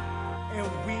Niro, and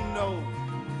we know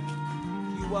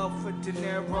you out for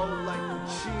dinero like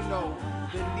Pacino,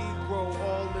 the Negro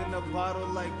all in a bottle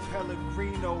like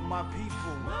Pellegrino. My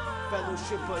people,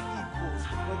 fellowship of equals,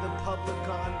 whether public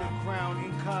or underground,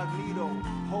 incognito,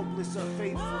 hopeless or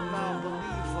faithful,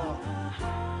 non-believer.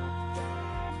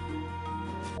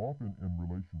 Often in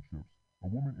relationships, a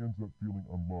woman ends up feeling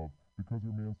unloved because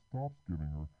her man stops giving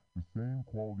her the same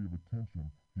quality of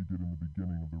attention he did in the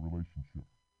beginning of the relationship.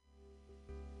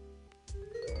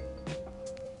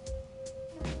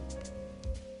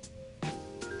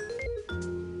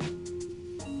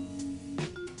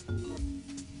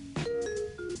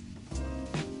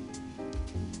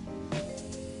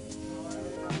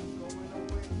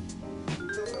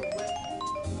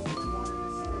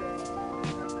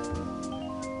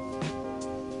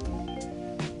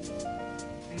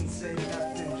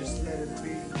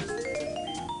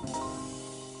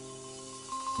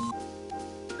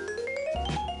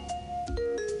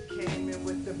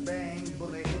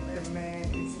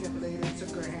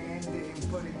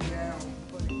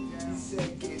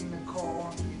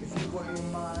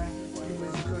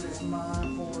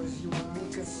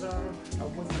 I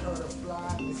wouldn't hurt a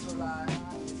fly, this fly.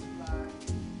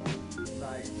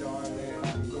 Like, darling,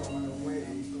 I'm going away.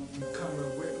 You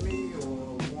coming with me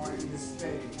or wanting to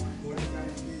stay? What it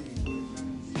gonna be?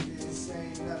 You didn't say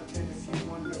nothing if you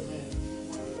wondering.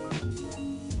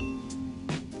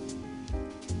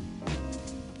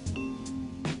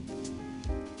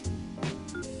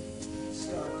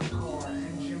 Start the car,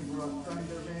 engine brought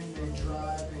thundering, they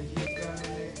drive and you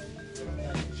gunning it.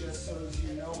 Just so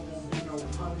you know, won't be no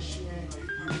punishment.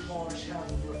 You harsh,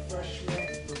 have a refreshment,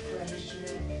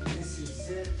 replenishment. This is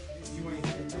it. You ain't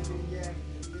living yet.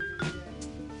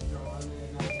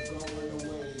 Darling, I'm going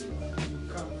away. You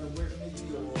coming with me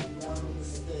or wanting to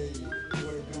stay?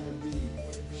 What it gonna be?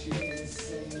 She didn't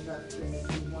say nothing if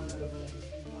you wonder.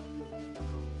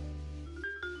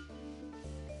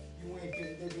 You ain't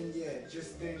been living yet.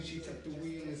 Just then she took the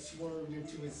wheel and swerved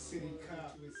into a city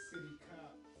cop.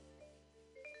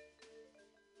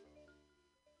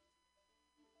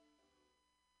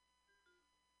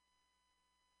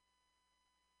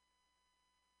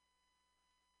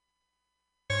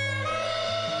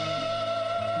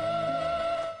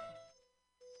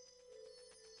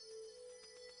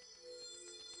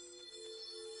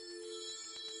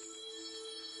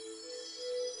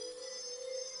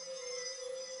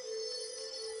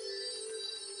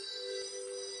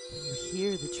 When you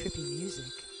hear the trippy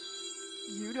music,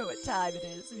 you know what time it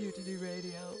is, Mutiny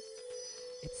Radio.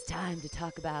 It's time to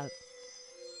talk about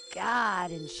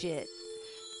God and shit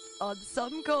on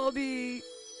Some Call Me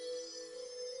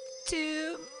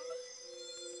Tim.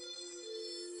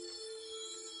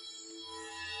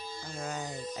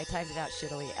 Alright, I timed it out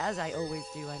shittily, as I always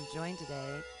do. I'm joined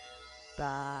today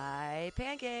by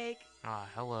Pancake.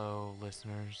 Hello,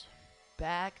 listeners.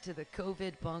 Back to the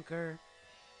COVID bunker.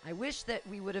 I wish that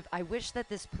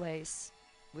this place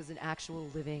was an actual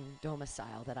living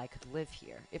domicile, that I could live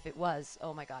here. If it was,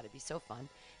 oh my God, it'd be so fun.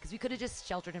 Because we could have just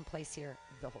sheltered in place here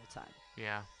the whole time.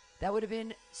 Yeah. That would have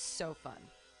been so fun.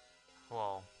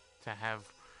 Well, to have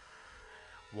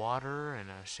water and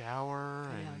a shower.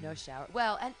 No shower.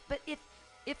 Well, but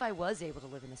if I was able to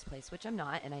live in this place, which I'm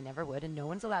not, and I never would, and no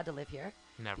one's allowed to live here.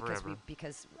 Never ever.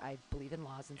 Because I believe in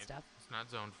laws and stuff. It's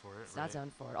not zoned for it. It's not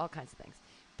zoned for it. All kinds of things.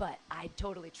 But I'd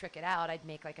totally trick it out. I'd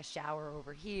make like a shower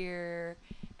over here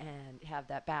and have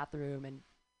that bathroom and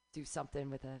do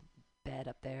something with a bed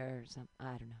up there or something.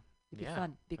 I don't know. It'd be fun.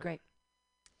 It'd be great.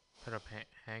 Put up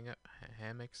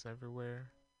hammocks everywhere.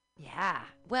 Yeah.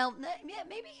 Well,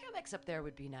 maybe hammocks up there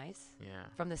would be nice. Yeah.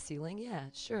 From the ceiling. Yeah,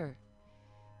 sure.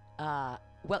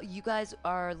 Well, you guys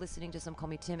are listening to Some Call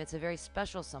Me Tim. It's a very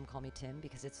special Some Call Me Tim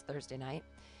because it's Thursday night.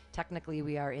 Technically,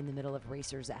 we are in the middle of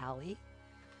Racer's Alley.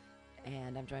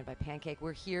 And I'm joined by Pancake.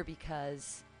 We're here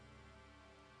because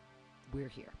we're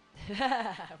here.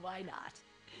 Why not?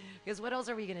 Because what else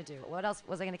are we going to do? What else?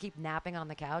 Was I going to keep napping on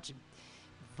the couch and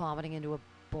vomiting into a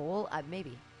bowl?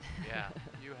 Maybe. Yeah,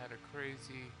 you had a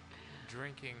crazy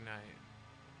drinking night.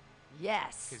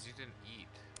 Yes. Because you didn't eat.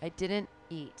 I didn't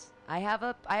eat. I have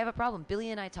a problem. Billy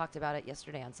and I talked about it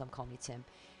yesterday on Some Call Me Tim,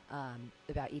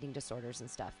 about eating disorders and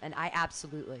stuff. And I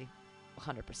absolutely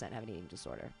 100% have an eating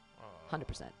disorder.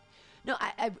 100%. No,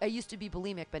 I used to be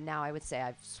bulimic, but now I would say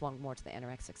I've swung more to the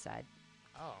anorexic side.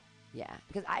 Oh. Yeah,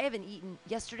 because I haven't eaten.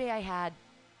 Yesterday I had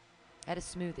a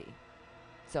smoothie.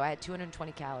 So I had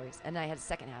 220 calories, and I had a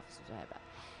second half.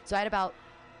 So I had about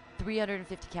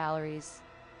 350 calories.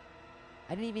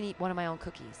 I didn't even eat one of my own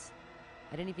cookies.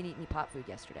 I didn't even eat any pot food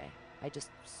yesterday. I just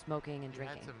smoking and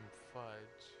drinking. You had some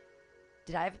fudge.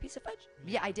 Did I have a piece of fudge?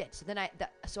 Yeah, I did. So then I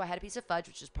had a piece of fudge,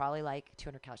 which is probably like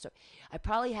 200 calories. So I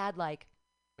probably had like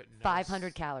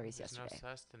 500 calories yesterday. No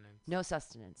sustenance. No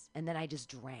sustenance. And then I just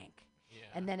drank. Yeah.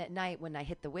 And then at night when I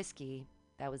hit the whiskey,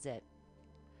 that was it.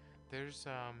 There's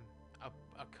a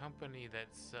company that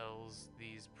sells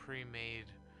these pre-made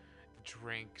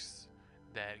drinks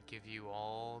that give you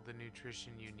all the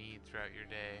nutrition you need throughout your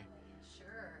day.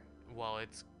 Sure. Well,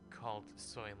 it's called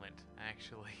Soylent,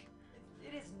 actually.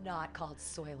 It is not called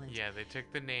Soylent. Yeah, they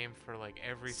took the name for like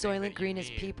everything. Soylent Green is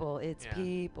people. It's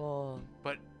people.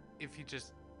 But if you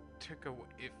just took a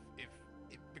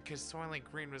because Soylent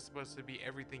Green was supposed to be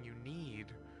everything you need.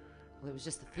 Well, it was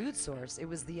just the food source. It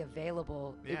was the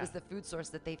available. Yeah. It was the food source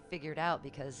that they figured out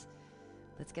because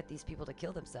let's get these people to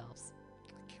kill themselves.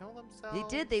 Kill themselves? They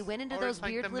did. They went into Or those it's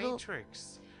like weird the little.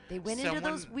 Matrix. They went into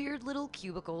those weird little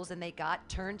cubicles and they got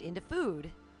turned into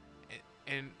food.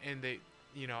 And they,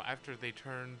 after they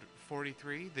turned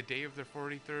 43, the day of their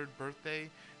 43rd birthday,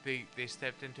 they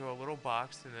stepped into a little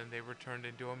box and then they were turned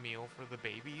into a meal for the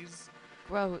babies.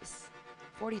 Gross.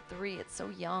 43. It's so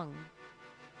young.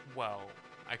 Well,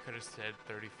 I could have said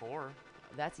 34.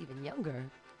 That's even younger.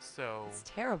 So it's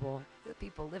terrible. The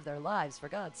people live their lives, for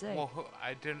God's sake. Well,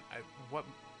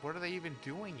 what are they even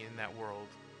doing in that world?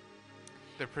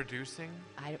 They're producing?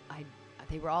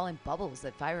 They were all in bubbles,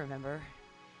 if I remember.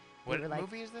 What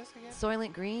movie is this again?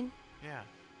 Soylent Green? Yeah.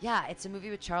 Yeah, it's a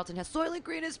movie with Charlton Heston. Soylent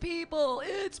Green is people!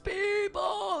 It's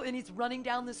people! And he's running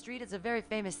down the street. It's a very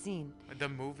famous scene. The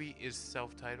movie is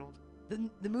self-titled?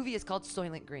 The movie is called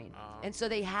Soylent Green. And so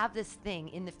they have this thing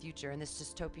in the future, in this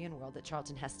dystopian world that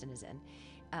Charlton Heston is in,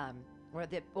 where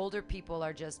the older people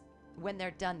are just, when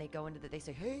they're done, they go into they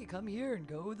say, hey, come here and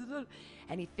go.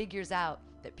 And he figures out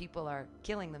that people are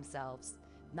killing themselves,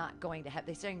 not going to heaven.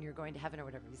 They're saying you're going to heaven or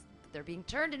whatever. They're being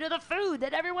turned into the food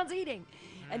that everyone's eating.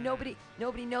 And nobody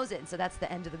knows it. And so that's the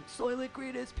end of the Soylent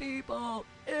Green is people.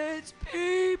 It's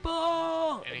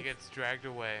people. And he gets dragged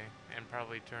away and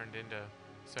probably turned into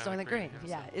Soylent Green.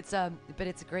 Yeah, it's but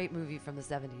it's a great movie from the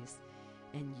 70s,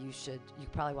 and you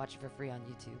probably watch it for free on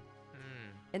YouTube.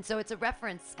 And so it's a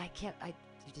reference.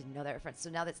 You didn't know that reference. So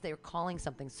now that they're calling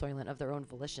something Soylent of their own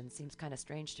volition seems kind of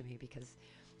strange to me because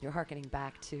you're hearkening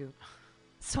back to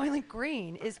Soylent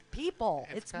Green is people.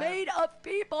 It's made of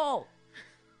people.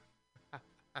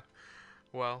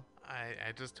 Well,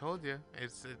 I just told you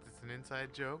it's an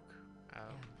inside joke.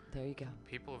 There you go.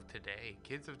 People of today,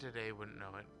 kids of today wouldn't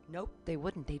know it. Nope, they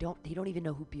wouldn't. They don't even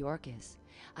know who Bjork is.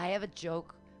 I have a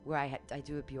joke where I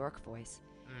do a Bjork voice,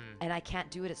 and I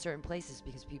can't do it at certain places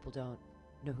because people don't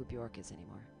know who Bjork is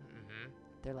anymore.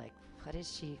 They're like, what is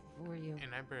she? Who are you?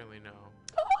 And I barely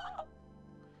know.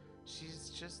 She's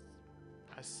just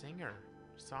a singer,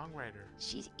 songwriter.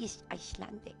 She is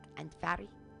Icelandic and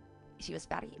she was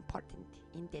very important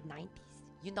in the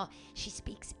 90s. She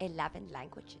speaks 11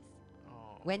 languages.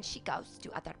 When she goes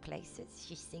to other places,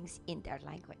 she sings in their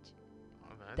language.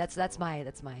 That's my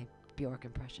Bjork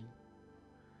impression.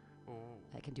 Oh.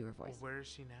 I can do her voice. Well, where is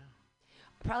she now?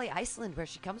 Probably Iceland, where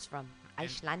she comes from.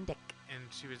 Icelandic. And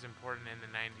she was important in the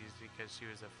 90s because she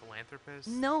was a philanthropist?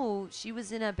 No, she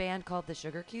was in a band called the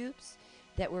Sugar Cubes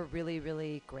that were really,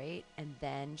 really great. And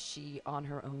then she, on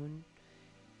her own,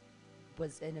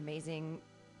 was an amazing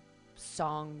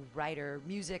songwriter,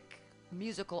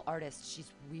 musical artist.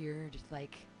 She's weird,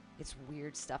 it's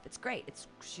weird stuff. It's great.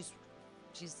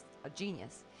 She's a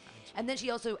genius. And then she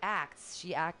also acts.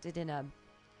 She acted in a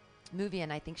movie,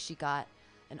 and I think she got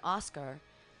an Oscar,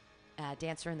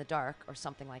 Dancer in the Dark or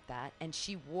something like that. And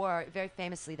she wore very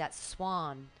famously that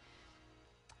swan,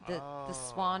 the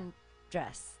swan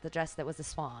dress, the dress that was a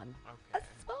swan. Okay.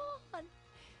 A swan.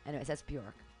 Anyways, that's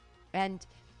Bjork. And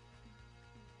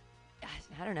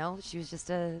I don't know. She was just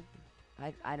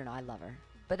I don't know. I love her.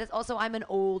 But it's also I'm an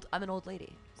old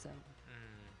lady. So.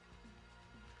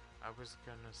 I was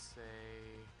gonna say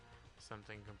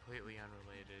something completely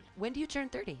unrelated. When do you turn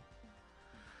 30?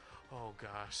 Oh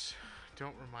gosh,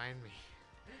 don't remind me.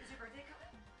 Is your birthday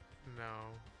coming?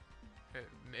 No.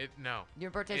 No.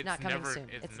 Your birthday's It's not coming never, soon.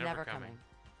 It's never coming.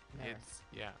 Never.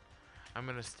 Yeah. I'm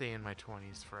gonna stay in my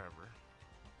 20s forever.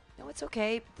 No, it's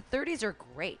okay. The 30s are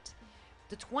great.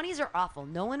 The 20s are awful.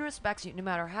 No one respects you, no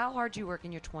matter how hard you work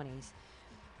in your 20s.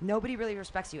 Nobody really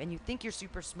respects you, and you think you're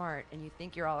super smart, and you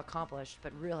think you're all accomplished,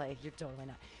 but really, you're totally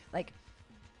not. Like,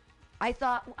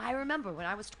 I remember when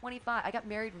I was 25, I got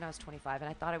married when I was 25, and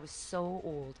I thought I was so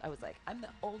old. I was like, I'm the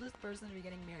oldest person to be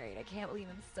getting married. I can't believe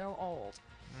I'm so old.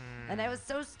 And I was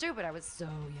so stupid. I was so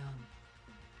young.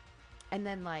 And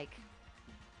then, like,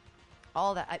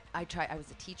 all that, I was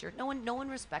a teacher. No one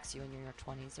respects you when you're in your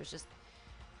 20s. There's just,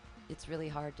 it's really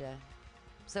hard to,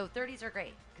 so 30s are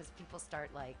great, because people start,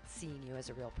 like, seeing you as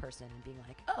a real person and being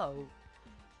like, oh,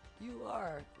 you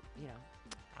are,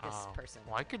 this person.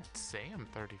 Well, I could say I'm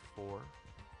 34.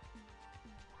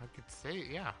 I could say,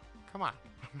 yeah. Come on.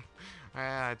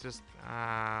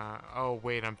 Oh,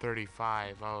 wait, I'm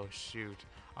 35. Oh, shoot.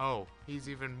 Oh, he's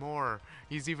even more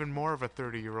of a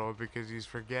 30-year-old because he's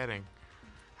forgetting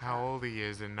how old he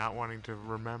is and not wanting to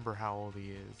remember how old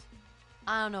he is.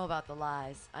 I don't know about the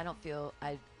lies. I don't feel,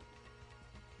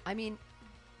 I mean,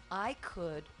 I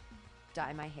could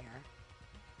dye my hair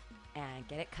and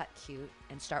get it cut cute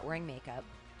and start wearing makeup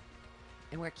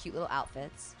and wear cute little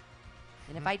outfits.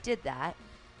 And if I did that,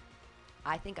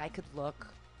 I think I could look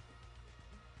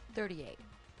 38.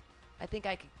 I think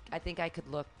I could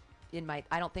look in my,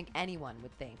 I don't think anyone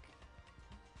would think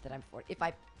that I'm 40. If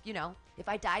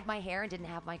I dyed my hair and didn't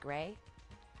have my gray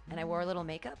and I wore a little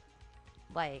makeup,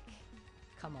 like,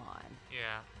 come on.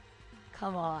 Yeah.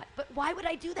 Come on. But why would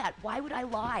I do that? Why would I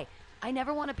lie? I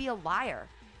never want to be a liar.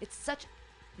 It's such,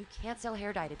 you can't sell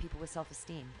hair dye to people with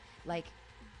self-esteem. Like,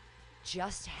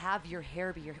 just have your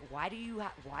hair be your, why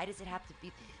does it have to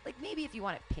be, like, maybe if you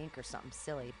want it pink or something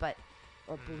silly, but,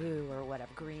 or blue or whatever,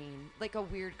 green, like a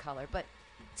weird color. But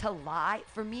to lie,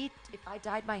 for me, if I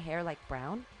dyed my hair like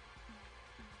brown,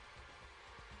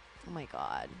 oh my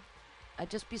God,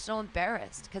 I'd just be so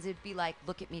embarrassed, because it'd be like,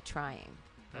 look at me trying,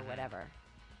 or whatever.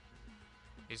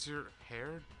 Is your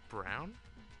hair brown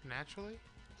naturally?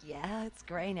 Yeah, it's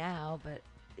gray now, but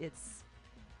it's,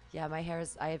 yeah, my hair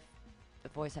is, I've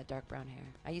always had dark brown hair.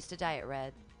 I used to dye it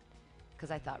red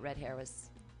because I thought red hair was,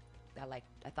 I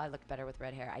thought I looked better with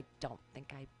red hair. I don't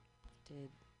think I did.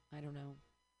 I don't know.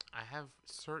 I have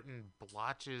certain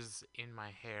blotches in my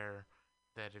hair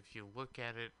that if you look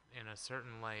at it in a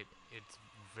certain light, it's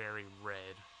very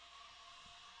red.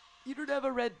 You don't have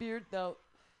a red beard, though.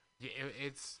 Yeah,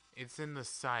 it's in the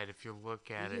side if you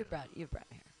look at it. You have brown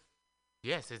hair.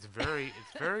 Yes, it's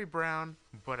very brown,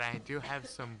 but I do have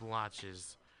some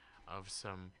blotches of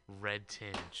some red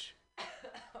tinge.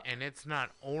 And it's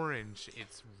not orange,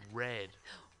 it's red.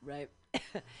 Right.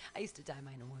 I used to dye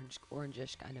mine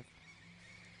orangish kind of.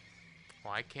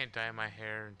 Well, I can't dye my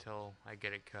hair until I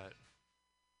get it cut.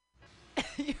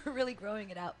 You're really growing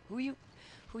it out. Who you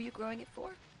growing it for?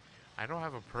 I don't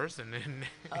have a person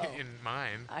in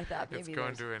mind. I thought maybe it's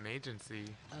going to an agency.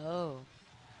 Oh.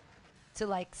 To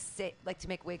to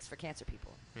make wigs for cancer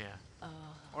people. Yeah. Oh.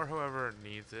 Or whoever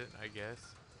needs it, I guess.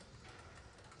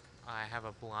 I have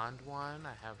a blonde one.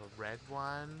 I have a red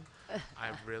one.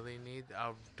 I really need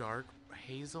a dark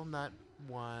hazelnut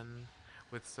one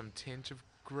with some tinge of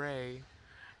gray.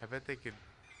 I bet they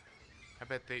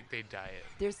dye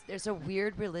it. There's a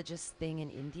weird religious thing in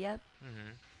India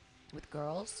with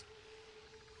girls,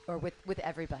 or with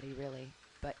everybody really,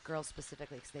 but girls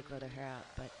specifically because they grow their hair out.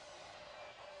 But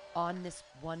on this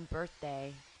one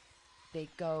birthday, they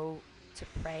go to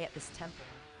pray at this temple,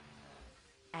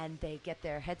 and they get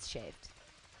their heads shaved.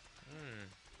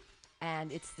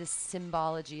 And it's this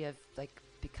symbology of, like,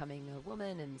 becoming a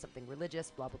woman and something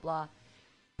religious, blah, blah, blah.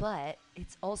 But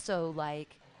it's also,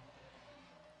 like,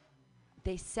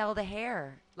 they sell the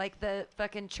hair. Like, the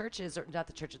fucking churches, or not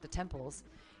the churches, the temples,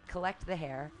 collect the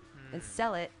hair and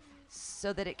sell it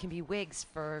so that it can be wigs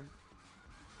for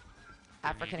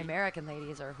African-American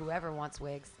ladies or whoever wants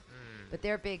wigs. But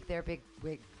they're big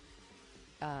wig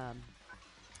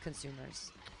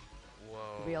consumers.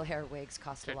 Whoa. Real hair wigs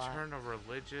cost a lot. To turn a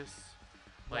religious,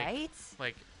 right?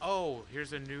 Like, oh,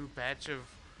 here's a new batch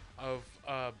of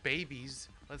babies.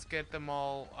 Let's get them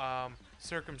all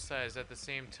circumcised at the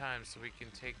same time so we can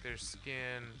take their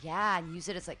skin. Yeah, and use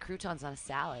it as like croutons on a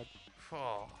salad.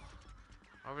 Oh,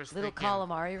 I was little thinking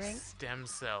calamari rings. Stem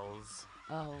cells.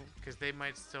 Oh. Because they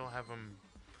might still have them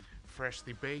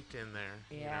freshly baked in there.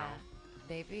 Yeah, you know?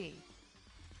 maybe.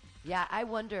 Yeah, I've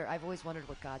always wondered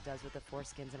what God does with the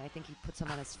foreskins, and I think he puts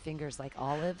them on his fingers like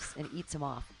olives and eats them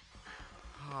off.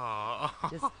 Oh,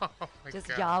 just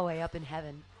Yahweh up in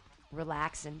heaven,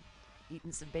 relaxing,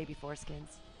 eating some baby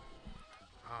foreskins.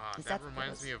 That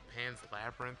reminds me of Pan's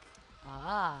Labyrinth.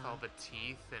 Ah. All the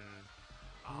teeth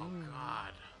and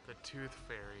God, the Tooth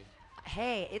Fairy.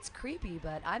 Hey, it's creepy,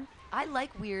 but I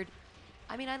like weird.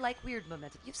 I mean, I like weird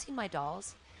momentum. You've seen my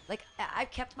dolls. Like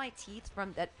I've kept my teeth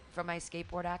from my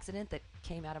skateboard accident that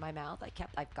came out of my mouth.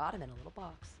 I've got them in a little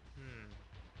box.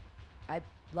 I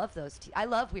love those teeth. I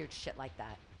love weird shit like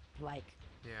that. Like.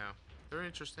 Yeah, they're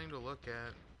interesting to look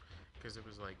at because it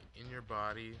was like in your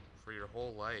body for your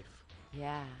whole life.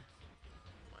 Yeah.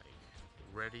 Like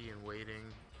ready and waiting.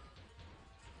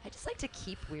 I just like to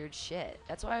keep weird shit.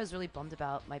 That's why I was really bummed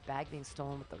about my bag being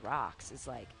stolen with the rocks. Is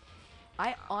like,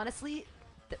 I honestly,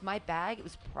 my bag, it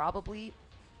was probably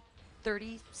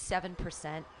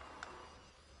 37%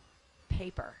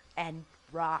 paper and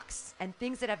rocks and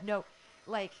things that have no,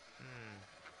 like,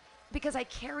 because I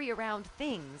carry around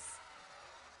things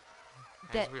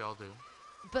that as we all do.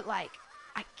 But like,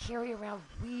 I carry around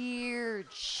weird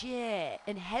shit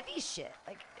and heavy shit,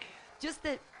 like, just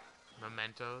the.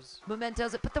 Mementos,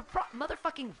 but the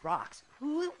motherfucking rocks.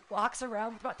 Who walks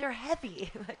around with rocks? They're heavy.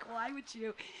 Like, why would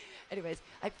you? Anyways,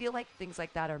 I feel like things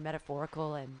like that are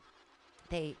metaphorical and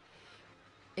they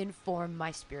inform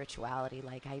my spirituality.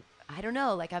 Like, I don't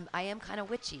know. Like, I am kind of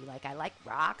witchy. Like, I like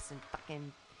rocks and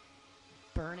fucking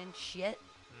burning shit.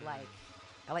 Like,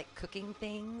 I like cooking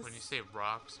things. When you say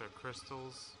rocks or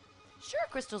crystals? Sure,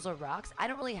 crystals or rocks. I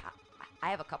don't really I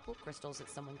have a couple of crystals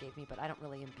that someone gave me, but I don't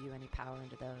really imbue any power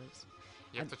into those.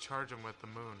 You have to charge them with the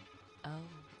moon.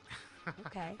 Oh,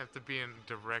 okay. Have to be in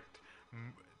direct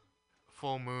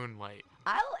full moonlight.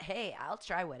 I'll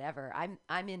try whatever.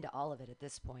 I'm into all of it at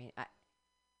this point.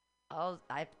 I'm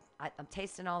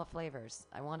tasting all the flavors.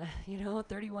 I want to,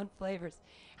 31 flavors.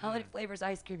 How many flavors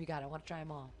ice cream you got? I want to try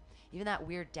them all. Even that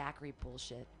weird daiquiri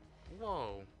bullshit.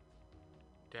 Whoa.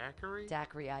 Daiquiri?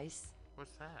 Daiquiri ice.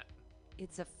 What's that?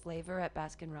 It's a flavor at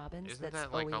Baskin Robbins. Isn't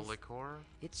that like a liqueur?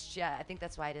 It's I think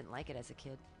that's why I didn't like it as a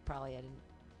kid. Probably I didn't.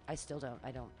 I still don't.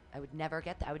 I would never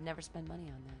get that. I would never spend money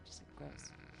on that. Just like gross.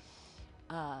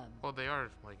 Well, they are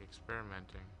like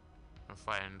experimenting to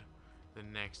find the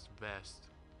next best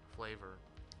flavor.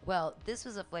 Well, this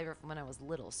was a flavor from when I was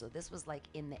little, so this was like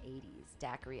in the 80s.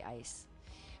 Daiquiri ice.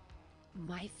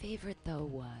 My favorite though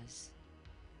was,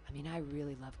 I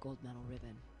really love Gold Medal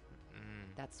Ribbon.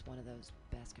 That's one of those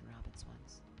Baskin Robbins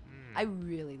ones. I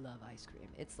really love ice cream.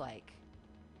 It's like...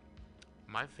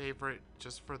 My favorite,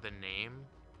 just for the name,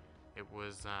 it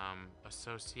was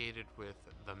associated with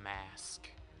The Mask.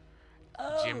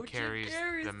 Oh, Jim Carrey's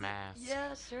The Mask.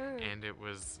 Yeah, sure. And it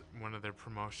was one of their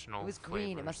promotional It was green.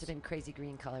 flavors. It must have been crazy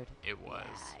green colored. It was.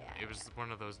 It was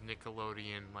one of those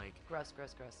Nickelodeon, like... Gross.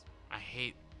 I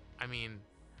hate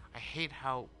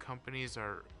how companies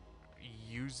are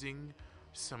using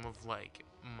some of like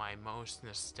my most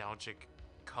nostalgic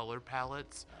color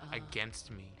palettes against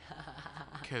me,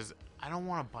 because I don't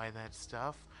want to buy that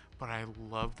stuff, but I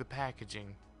love the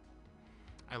packaging.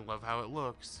 I love how it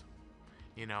looks,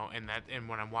 and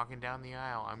when I'm walking down the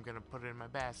aisle, I'm gonna put it in my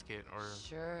basket, or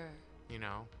sure,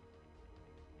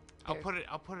 I'll put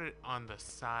it on the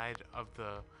side of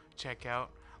the checkout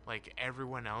like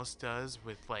everyone else does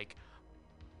with like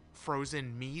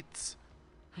frozen meats.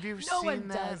 Have you ever seen that? No one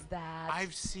does that.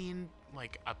 I've seen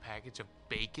like a package of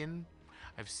bacon.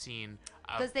 I've seen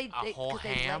a whole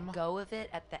ham. They let go of it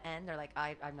at the end. They're like,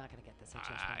 I'm not gonna get this.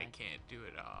 I can't do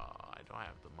it. I don't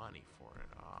have the money for it.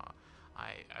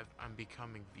 I'm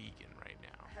becoming vegan right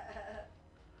now.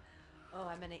 Oh,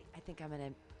 I think I'm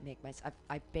gonna make myself.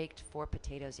 I baked 4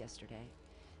 potatoes yesterday,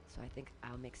 so I think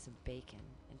I'll make some bacon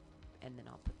and then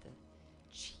I'll put the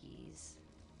cheese.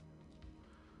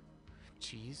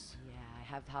 Cheese? Yeah, I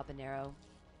have habanero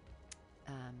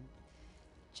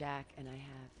jack, and I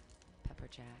have pepper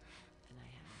jack, and I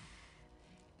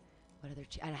have what other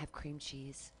cheese? And I have cream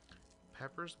cheese.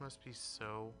 Peppers must be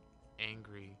so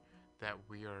angry that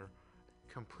we are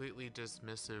completely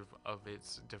dismissive of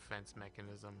its defense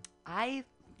mechanism. I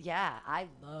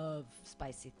love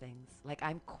spicy things. Like,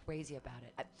 I'm crazy about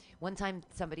it. One time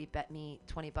somebody bet me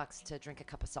 $20 to drink a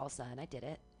cup of salsa, and I did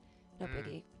it. No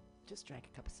biggie. Just drank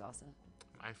a cup of salsa.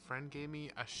 My friend gave me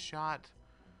a shot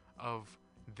of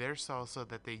their salsa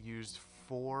that they used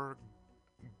for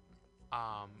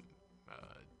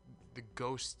the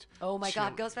ghost. Oh my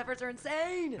God, ghost peppers are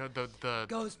insane. No, the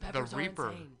ghost peppers the Reaper.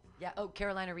 are insane. Yeah. Oh,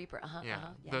 Carolina Reaper.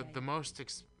 The most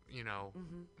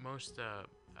most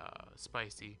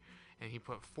spicy, and he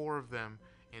put 4 of them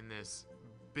in this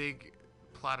big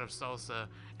plot of salsa,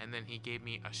 and then he gave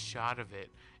me a shot of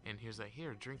it, and he was like,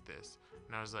 "Here, drink this,"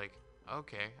 and I was like,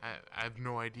 "Okay, I have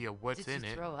no idea what's in it." Did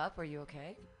you throw up? Were you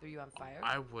okay? Were you on fire?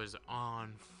 I was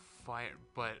on fire,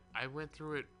 but I went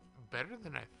through it better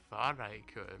than I thought I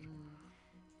could.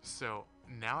 So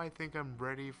now I think I'm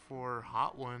ready for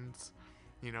Hot Ones,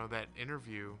 you know, that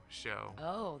interview show.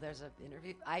 Oh, there's an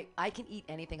interview. I can eat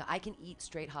anything. I can eat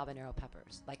straight habanero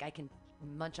peppers. Like, I can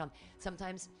munch on.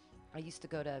 Sometimes I used to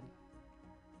go to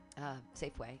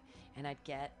Safeway, and I'd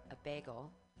get a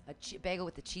bagel, bagel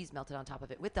with the cheese melted on top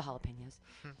of it with the jalapenos.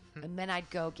 And then I'd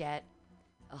go get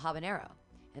a habanero,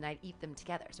 and I'd eat them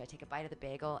together. So I take a bite of the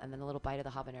bagel and then a little bite of the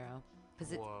habanero.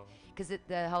 Because the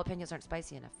jalapenos aren't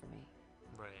spicy enough for me.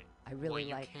 Right. I really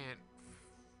you like.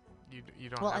 You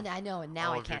don't. Well, have and I know, and now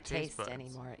all I of your can't taste taste buds.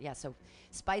 anymore. Yeah, so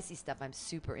spicy stuff I'm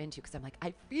super into because I'm like,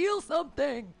 I feel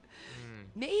something.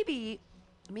 Maybe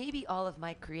all of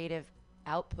my creative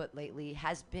output lately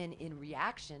has been in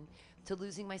reaction to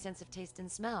losing my sense of taste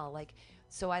and smell. Like,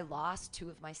 so I lost 2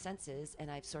 of my senses,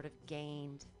 and I've sort of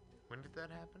gained. When did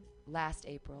that happen? Last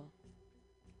April.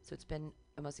 So it's been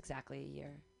almost exactly a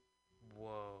year.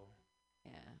 Whoa.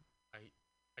 Yeah.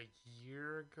 A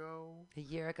year ago? A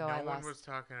year ago, no I one lost. was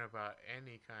talking about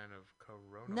any kind of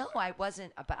corona. No, I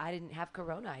wasn't. But I didn't have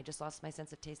corona. I just lost my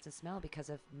sense of taste and smell because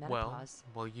of menopause.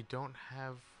 Well, you don't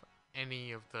have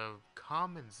any of the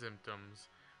common symptoms,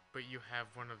 but you have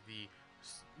one of the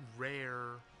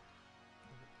rare,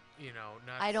 you know,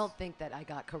 not. I don't think that I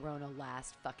got corona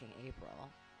last fucking April.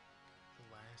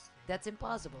 That's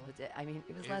impossible. I mean,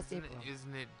 it was last April.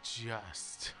 Isn't it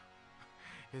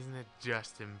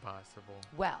just impossible?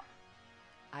 Well,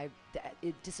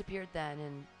 it disappeared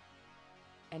then,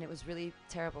 and it was really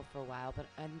terrible for a while. But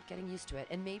I'm getting used to it,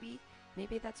 and maybe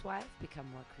that's why I've become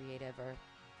more creative.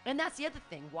 And that's the other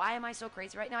thing. Why am I so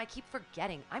crazy right now? I keep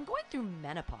forgetting. I'm going through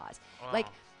menopause. Like,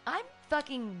 I'm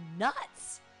fucking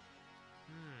nuts.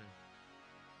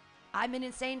 I'm an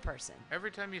insane person.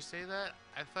 Every time you say that,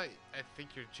 I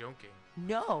think you're joking.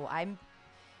 No, I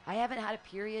haven't had a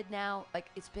period now. Like,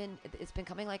 it's been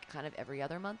coming like kind of every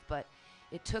other month, but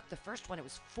it took the first one. It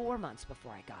was 4 months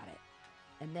before I got it,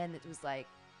 and then it was like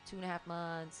 2.5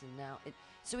 months, and now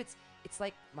so it's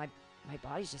like my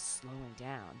body's just slowing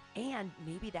down, and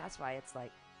maybe that's why it's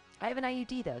like I have an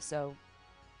IUD though, so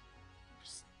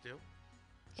still.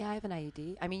 Yeah, I have an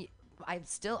IUD. I mean, I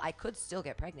could still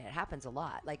get pregnant. It happens a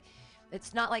lot. Like,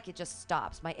 it's not like it just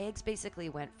stops. My eggs basically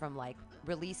went from like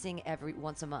releasing every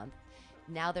once a month.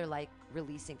 Now they're like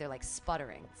releasing. They're like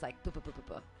sputtering. It's like boop, boop, boop,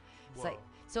 boop, boop. It's like,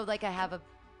 so like I have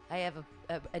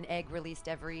an egg released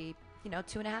every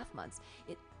 2.5 months.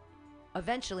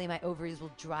 Eventually my ovaries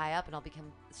will dry up and I'll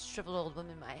become a shriveled old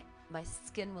woman. My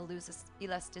skin will lose its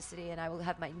elasticity and I will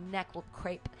have my neck will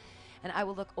crepe and I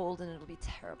will look old and it'll be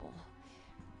terrible.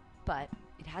 But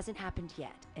it hasn't happened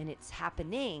yet, and it's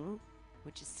happening,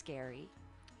 which is scary.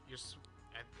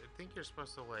 I think you're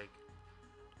supposed to, like,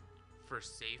 for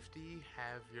safety,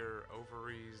 have your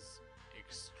ovaries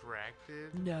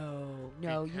extracted. No,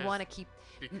 you want to keep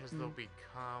because they'll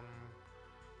become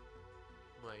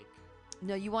like.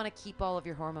 No, you want to keep all of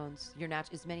your hormones,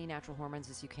 as many natural hormones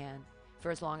as you can, for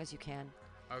as long as you can.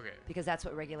 Okay. Because that's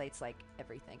what regulates, like,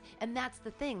 everything. And that's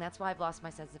the thing. That's why I've lost my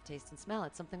sense of taste and smell.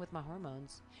 It's something with my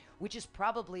hormones, which is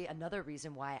probably another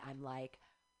reason why I'm, like,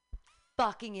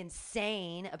 fucking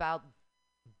insane about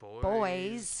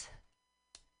boys.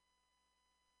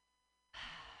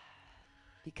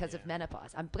 Because of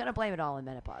menopause. I'm going to blame it all on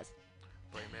menopause.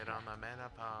 Blame it on the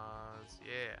menopause.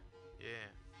 Yeah.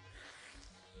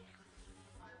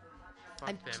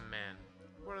 Fuck them men.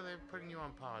 What are they putting you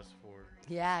on pause for?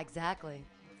 Yeah, exactly.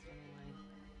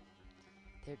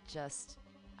 They're just.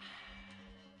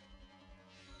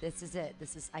 This is it.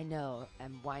 I know.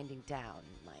 I'm winding down.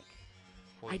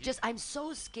 Like, I'm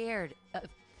so scared.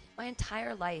 My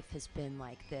entire life has been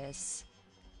like this.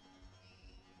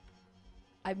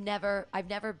 I've never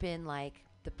been like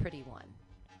the pretty one,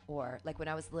 or like when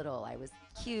I was little, I was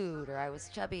cute, or I was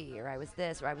chubby, or I was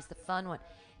this, or I was the fun one,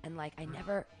 and like I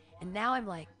never. And now I'm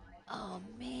like, oh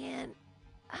man,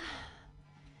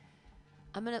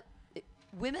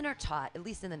 women are taught, at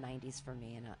least in the 90s for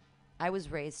me, and I was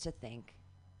raised to think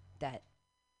that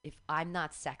if I'm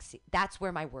not sexy, that's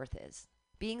where my worth is.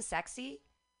 Being sexy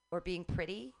or being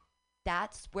pretty,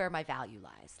 that's where my value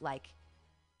lies. Like,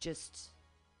 just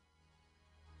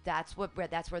that's where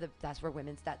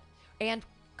women's that, and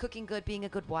cooking good, being a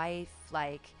good wife,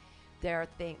 like there are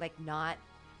things like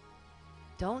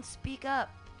don't speak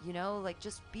up. Like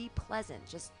just be pleasant.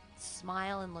 Just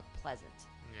smile and look pleasant.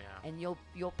 Yeah. And you'll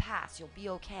pass. You'll be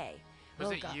okay.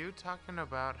 Was it you talking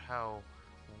about how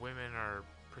women are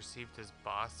perceived as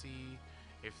bossy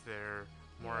if they're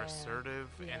more assertive,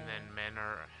 and then men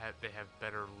they have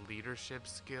better leadership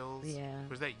skills? Yeah.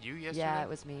 Was that you yesterday? Yeah, it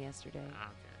was me yesterday.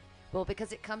 Okay. Well,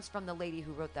 because it comes from the lady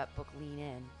who wrote that book, Lean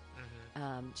In.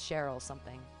 Cheryl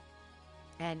something.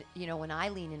 And, you know, when I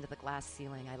lean into the glass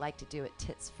ceiling, I like to do it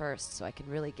tits first so I can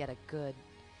really get a good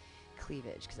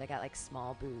cleavage because I got like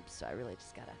small boobs, so I really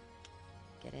just gotta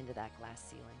get into that glass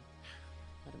ceiling.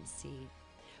 Let them see.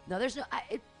 No, there's no.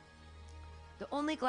 The only glass